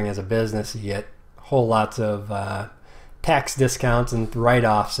registering as a business, you get whole lots of tax discounts and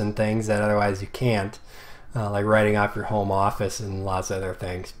write-offs and things that otherwise you can't, like writing off your home office and lots of other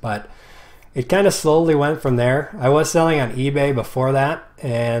things. But it kind of slowly went from there. I was selling on eBay before that,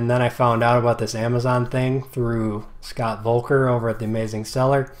 and then I found out about this Amazon thing through Scott Volker over at The Amazing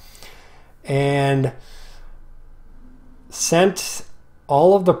Seller, and sent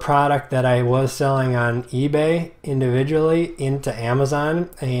all of the product that I was selling on eBay individually into Amazon,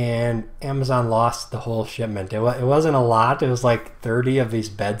 and Amazon lost the whole shipment. It wasn't a lot. It was like 30 of these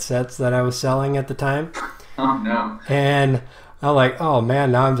bed sets that I was selling at the time. Oh, no. And I'm like, oh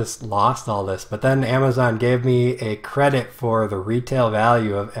man, now I'm just lost all this. But then Amazon gave me a credit for the retail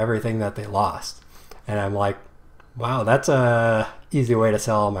value of everything that they lost. And I'm like, wow, that's a easy way to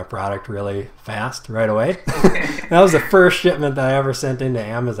sell all my product really fast right away. That was the first shipment that I ever sent into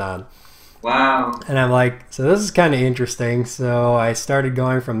Amazon. Wow. And I'm like, so this is kind of interesting. So I started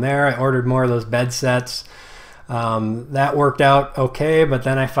going from there. I ordered more of those bed sets. That worked out okay, but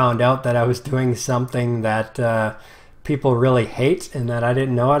then I found out that I was doing something that people really hate and that I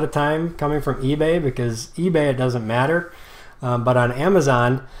didn't know at the time, coming from eBay, because eBay, it doesn't matter. But on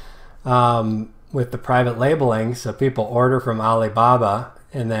Amazon, with the private labeling, so people order from Alibaba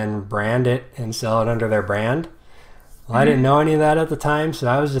and then brand it and sell it under their brand. Well, I didn't know any of that at the time, so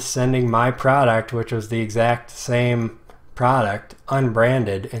I was just sending my product, which was the exact same product,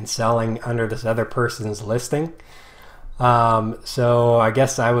 unbranded, and selling under this other person's listing. So I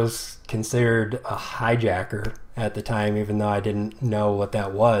guess I was considered a hijacker at the time, even though I didn't know what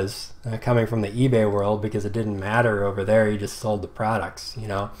that was, coming from the eBay world, because it didn't matter over there. You just sold the products,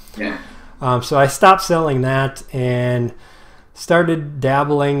 Yeah. So I stopped selling that and started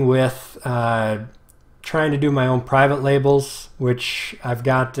dabbling with trying to do my own private labels, which I've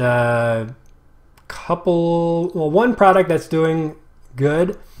got one product that's doing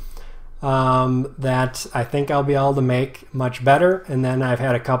good, that I think I'll be able to make much better. And then I've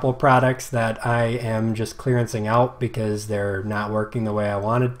had a couple products that I am just clearancing out because they're not working the way I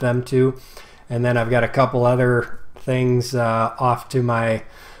wanted them to. And then I've got a couple other things off to my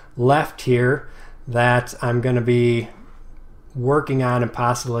left here that I'm going to be working on and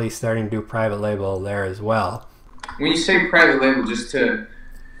possibly starting to do private label there as well. When you say private label, just to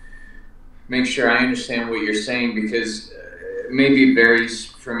make sure I understand what you're saying, because maybe it varies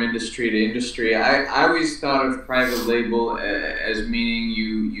from industry to industry. I always thought of private label as meaning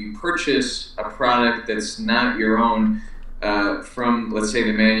you purchase a product that's not your own from, let's say,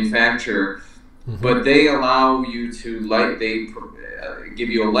 the manufacturer, but they allow you to give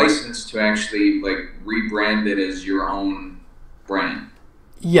you a license to actually rebrand it as your own brand.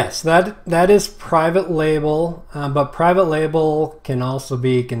 Yes, that is private label, but private label can also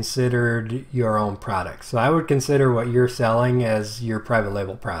be considered your own product. So I would consider what you're selling as your private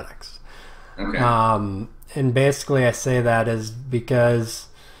label products. Okay. And basically I say that is because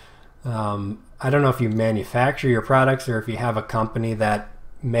I don't know if you manufacture your products or if you have a company that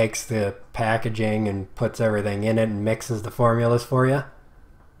makes the packaging and puts everything in it and mixes the formulas for you.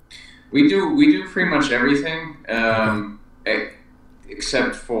 We do pretty much everything, Okay.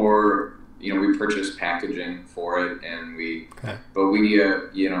 Except for we purchase packaging for it, and we print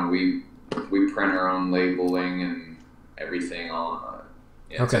our own labeling and everything.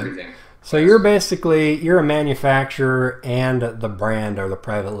 It's everything. So you're a manufacturer and the brand or the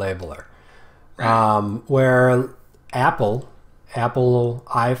private labeler. Right. Where Apple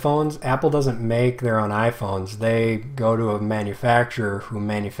iPhones, Apple doesn't make their own iPhones. They go to a manufacturer who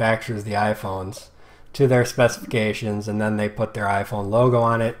manufactures the iPhones to their specifications, and then they put their iPhone logo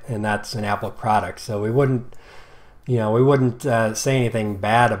on it, and that's an Apple product. So we wouldn't say anything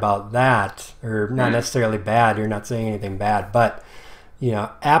bad about that, or not necessarily bad. You're not saying anything bad, but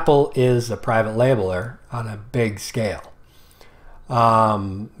Apple is a private labeler on a big scale,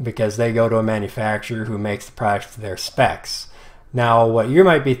 because they go to a manufacturer who makes the product to their specs. Now, what you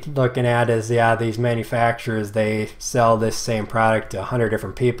might be looking at is, these manufacturers, they sell this same product to 100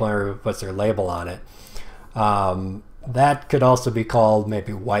 different people and everybody puts their label on it. that could also be called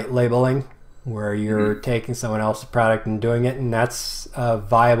maybe white labeling, where you're taking someone else's product and doing it, and that's a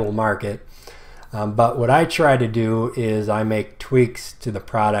viable market. But what I try to do is I make tweaks to the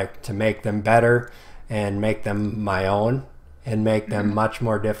product to make them better and make them my own, and make them much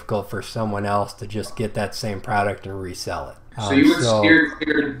more difficult for someone else to just get that same product and resell it. So you would steer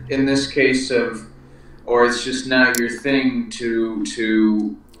clear in this case of, or it's just not your thing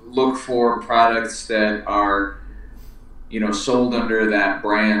to look for products that are, you know, sold under that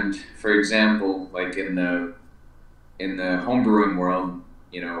brand. For example, like in the home brewing world,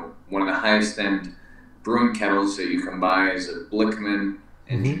 you know, one of the highest end brewing kettles that you can buy is a Blickman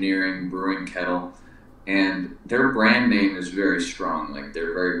Engineering brewing kettle, and their brand name is very strong. Like,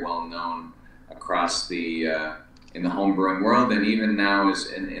 they're very well known across the in the home brewing world, and even now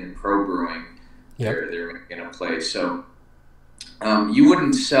is in pro brewing. They're making a play. So you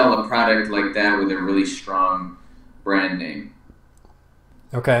wouldn't sell a product like that with a really strong brand name.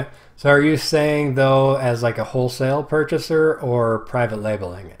 Okay. So are you saying, though, as like a wholesale purchaser or private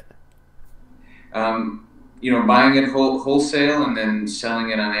labeling it? You know, buying it wholesale and then selling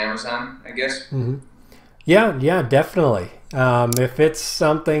it on Amazon, I guess. Yeah, definitely. If it's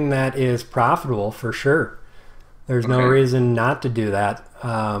something that is profitable, for sure. There's no reason not to do that.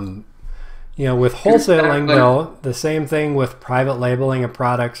 You know, with wholesaling, though, the same thing with private labeling a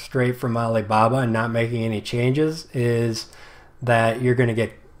product straight from Alibaba and not making any changes is that you're going to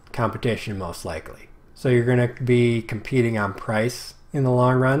get competition most likely. So you're going to be competing on price in the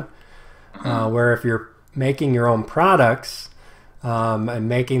long run. Where if you're making your own products and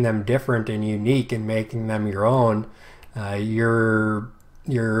making them different and unique and making them your own, you're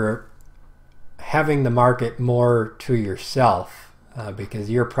having the market more to yourself because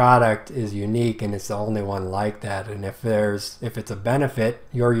your product is unique and it's the only one like that. And if it's a benefit,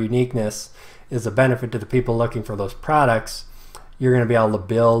 your uniqueness is a benefit to the people looking for those products, you're going to be able to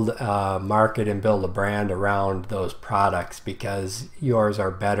build a market and build a brand around those products because yours are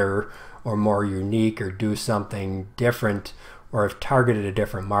better or more unique or do something different or have targeted a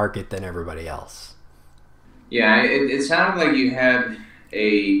different market than everybody else. Yeah, it sounded like you had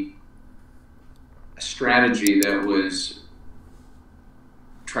a strategy that was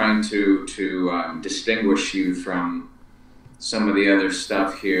trying to distinguish you from some of the other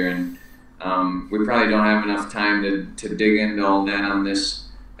stuff here, and we probably don't have enough time to dig into all that on this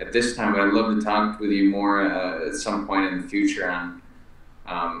at this time, but I'd love to talk with you more at some point in the future on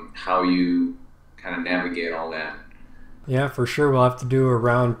how you kind of navigate all that. Yeah, for sure. We'll have to do a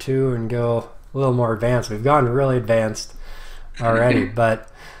round 2 and go a little more advanced. We've gone really advanced already, but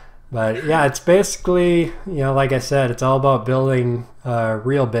yeah, it's basically, you know, like I said, it's all about building a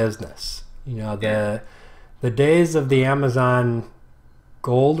real business. You know, the days of the Amazon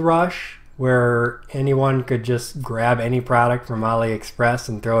gold rush where anyone could just grab any product from AliExpress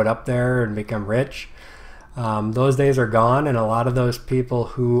and throw it up there and become rich, those days are gone, and a lot of those people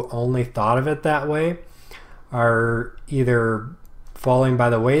who only thought of it that way are either falling by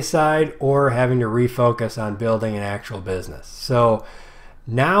the wayside or having to refocus on building an actual business. So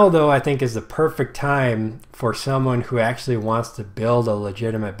now, though, I think is the perfect time for someone who actually wants to build a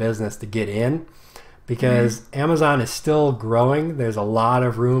legitimate business to get in, because Amazon is still growing. There's a lot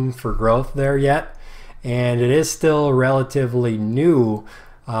of room for growth there yet, and it is still relatively new.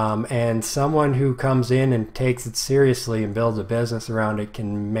 And someone who comes in and takes it seriously and builds a business around it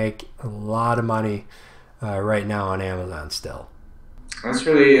can make a lot of money right now on Amazon still. That's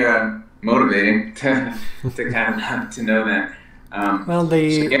really motivating to kind of to know that. Well,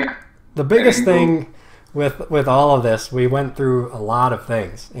 the biggest thing with all of this, we went through a lot of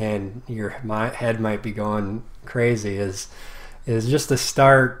things, and my head might be going crazy, is just to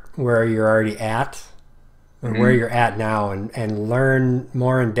start where you're already at, or where you're at now, and learn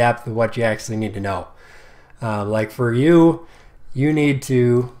more in depth of what you actually need to know. Like for you need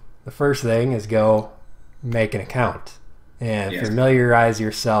to, the first thing is go make an account and familiarize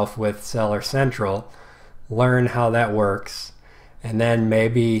yourself with Seller Central, learn how that works, and then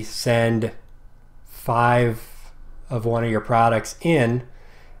maybe send 5 of one of your products in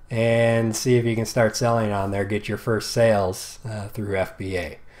and see if you can start selling on there, get your first sales through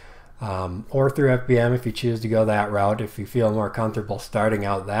FBA. Or through FBM if you choose to go that route. If you feel more comfortable starting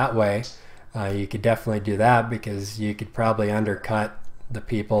out that way, you could definitely do that, because you could probably undercut the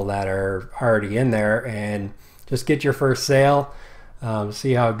people that are already in there and just get your first sale,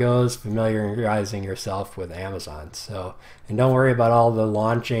 see how it goes, familiarizing yourself with Amazon. So, and don't worry about all the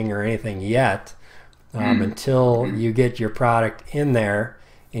launching or anything yet until you get your product in there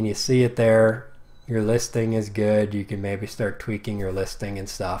and you see it there. Your listing is good, you can maybe start tweaking your listing and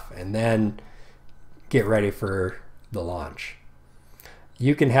stuff, and then get ready for the launch.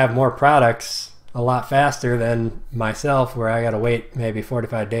 You can have more products a lot faster than myself, where I got to wait maybe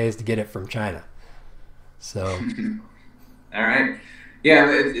 45 days to get it from China. So, all right, yeah,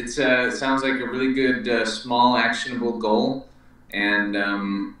 it sounds like a really good small actionable goal, and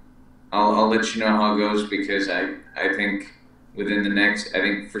I'll let you know how it goes, because I think within the next, I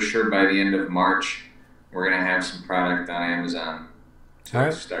think for sure by the end of March, we're gonna have some product on Amazon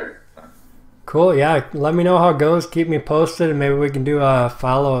to start. Cool. Yeah, let me know how it goes. Keep me posted, and maybe we can do a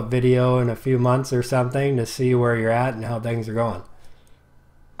follow-up video in a few months or something to see where you're at and how things are going.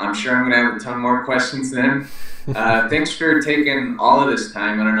 I'm sure I'm gonna have a ton more questions then. Thanks for taking all of this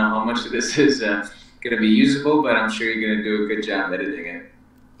time. I don't know how much of this is gonna be usable, but I'm sure you're gonna do a good job editing it.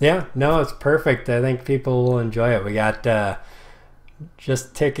 Yeah, no, it's perfect. I think people will enjoy it. We got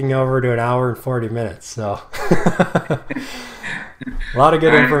just ticking over to an hour and 40 minutes, so a lot of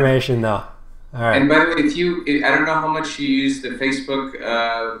good information though. All right. And by the way, I don't know how much you use the Facebook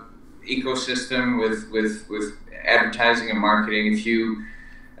ecosystem with advertising and marketing. If you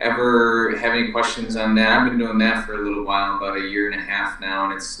ever have any questions on that, I've been doing that for a little while, about a year and a half now,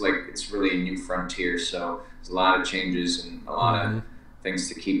 and it's really a new frontier. So there's a lot of changes and a lot of things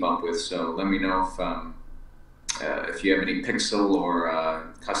to keep up with. So let me know if you have any pixel or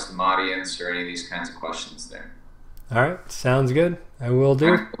custom audience or any of these kinds of questions there. All right, sounds good. I will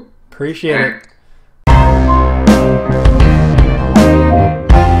do. Appreciate it.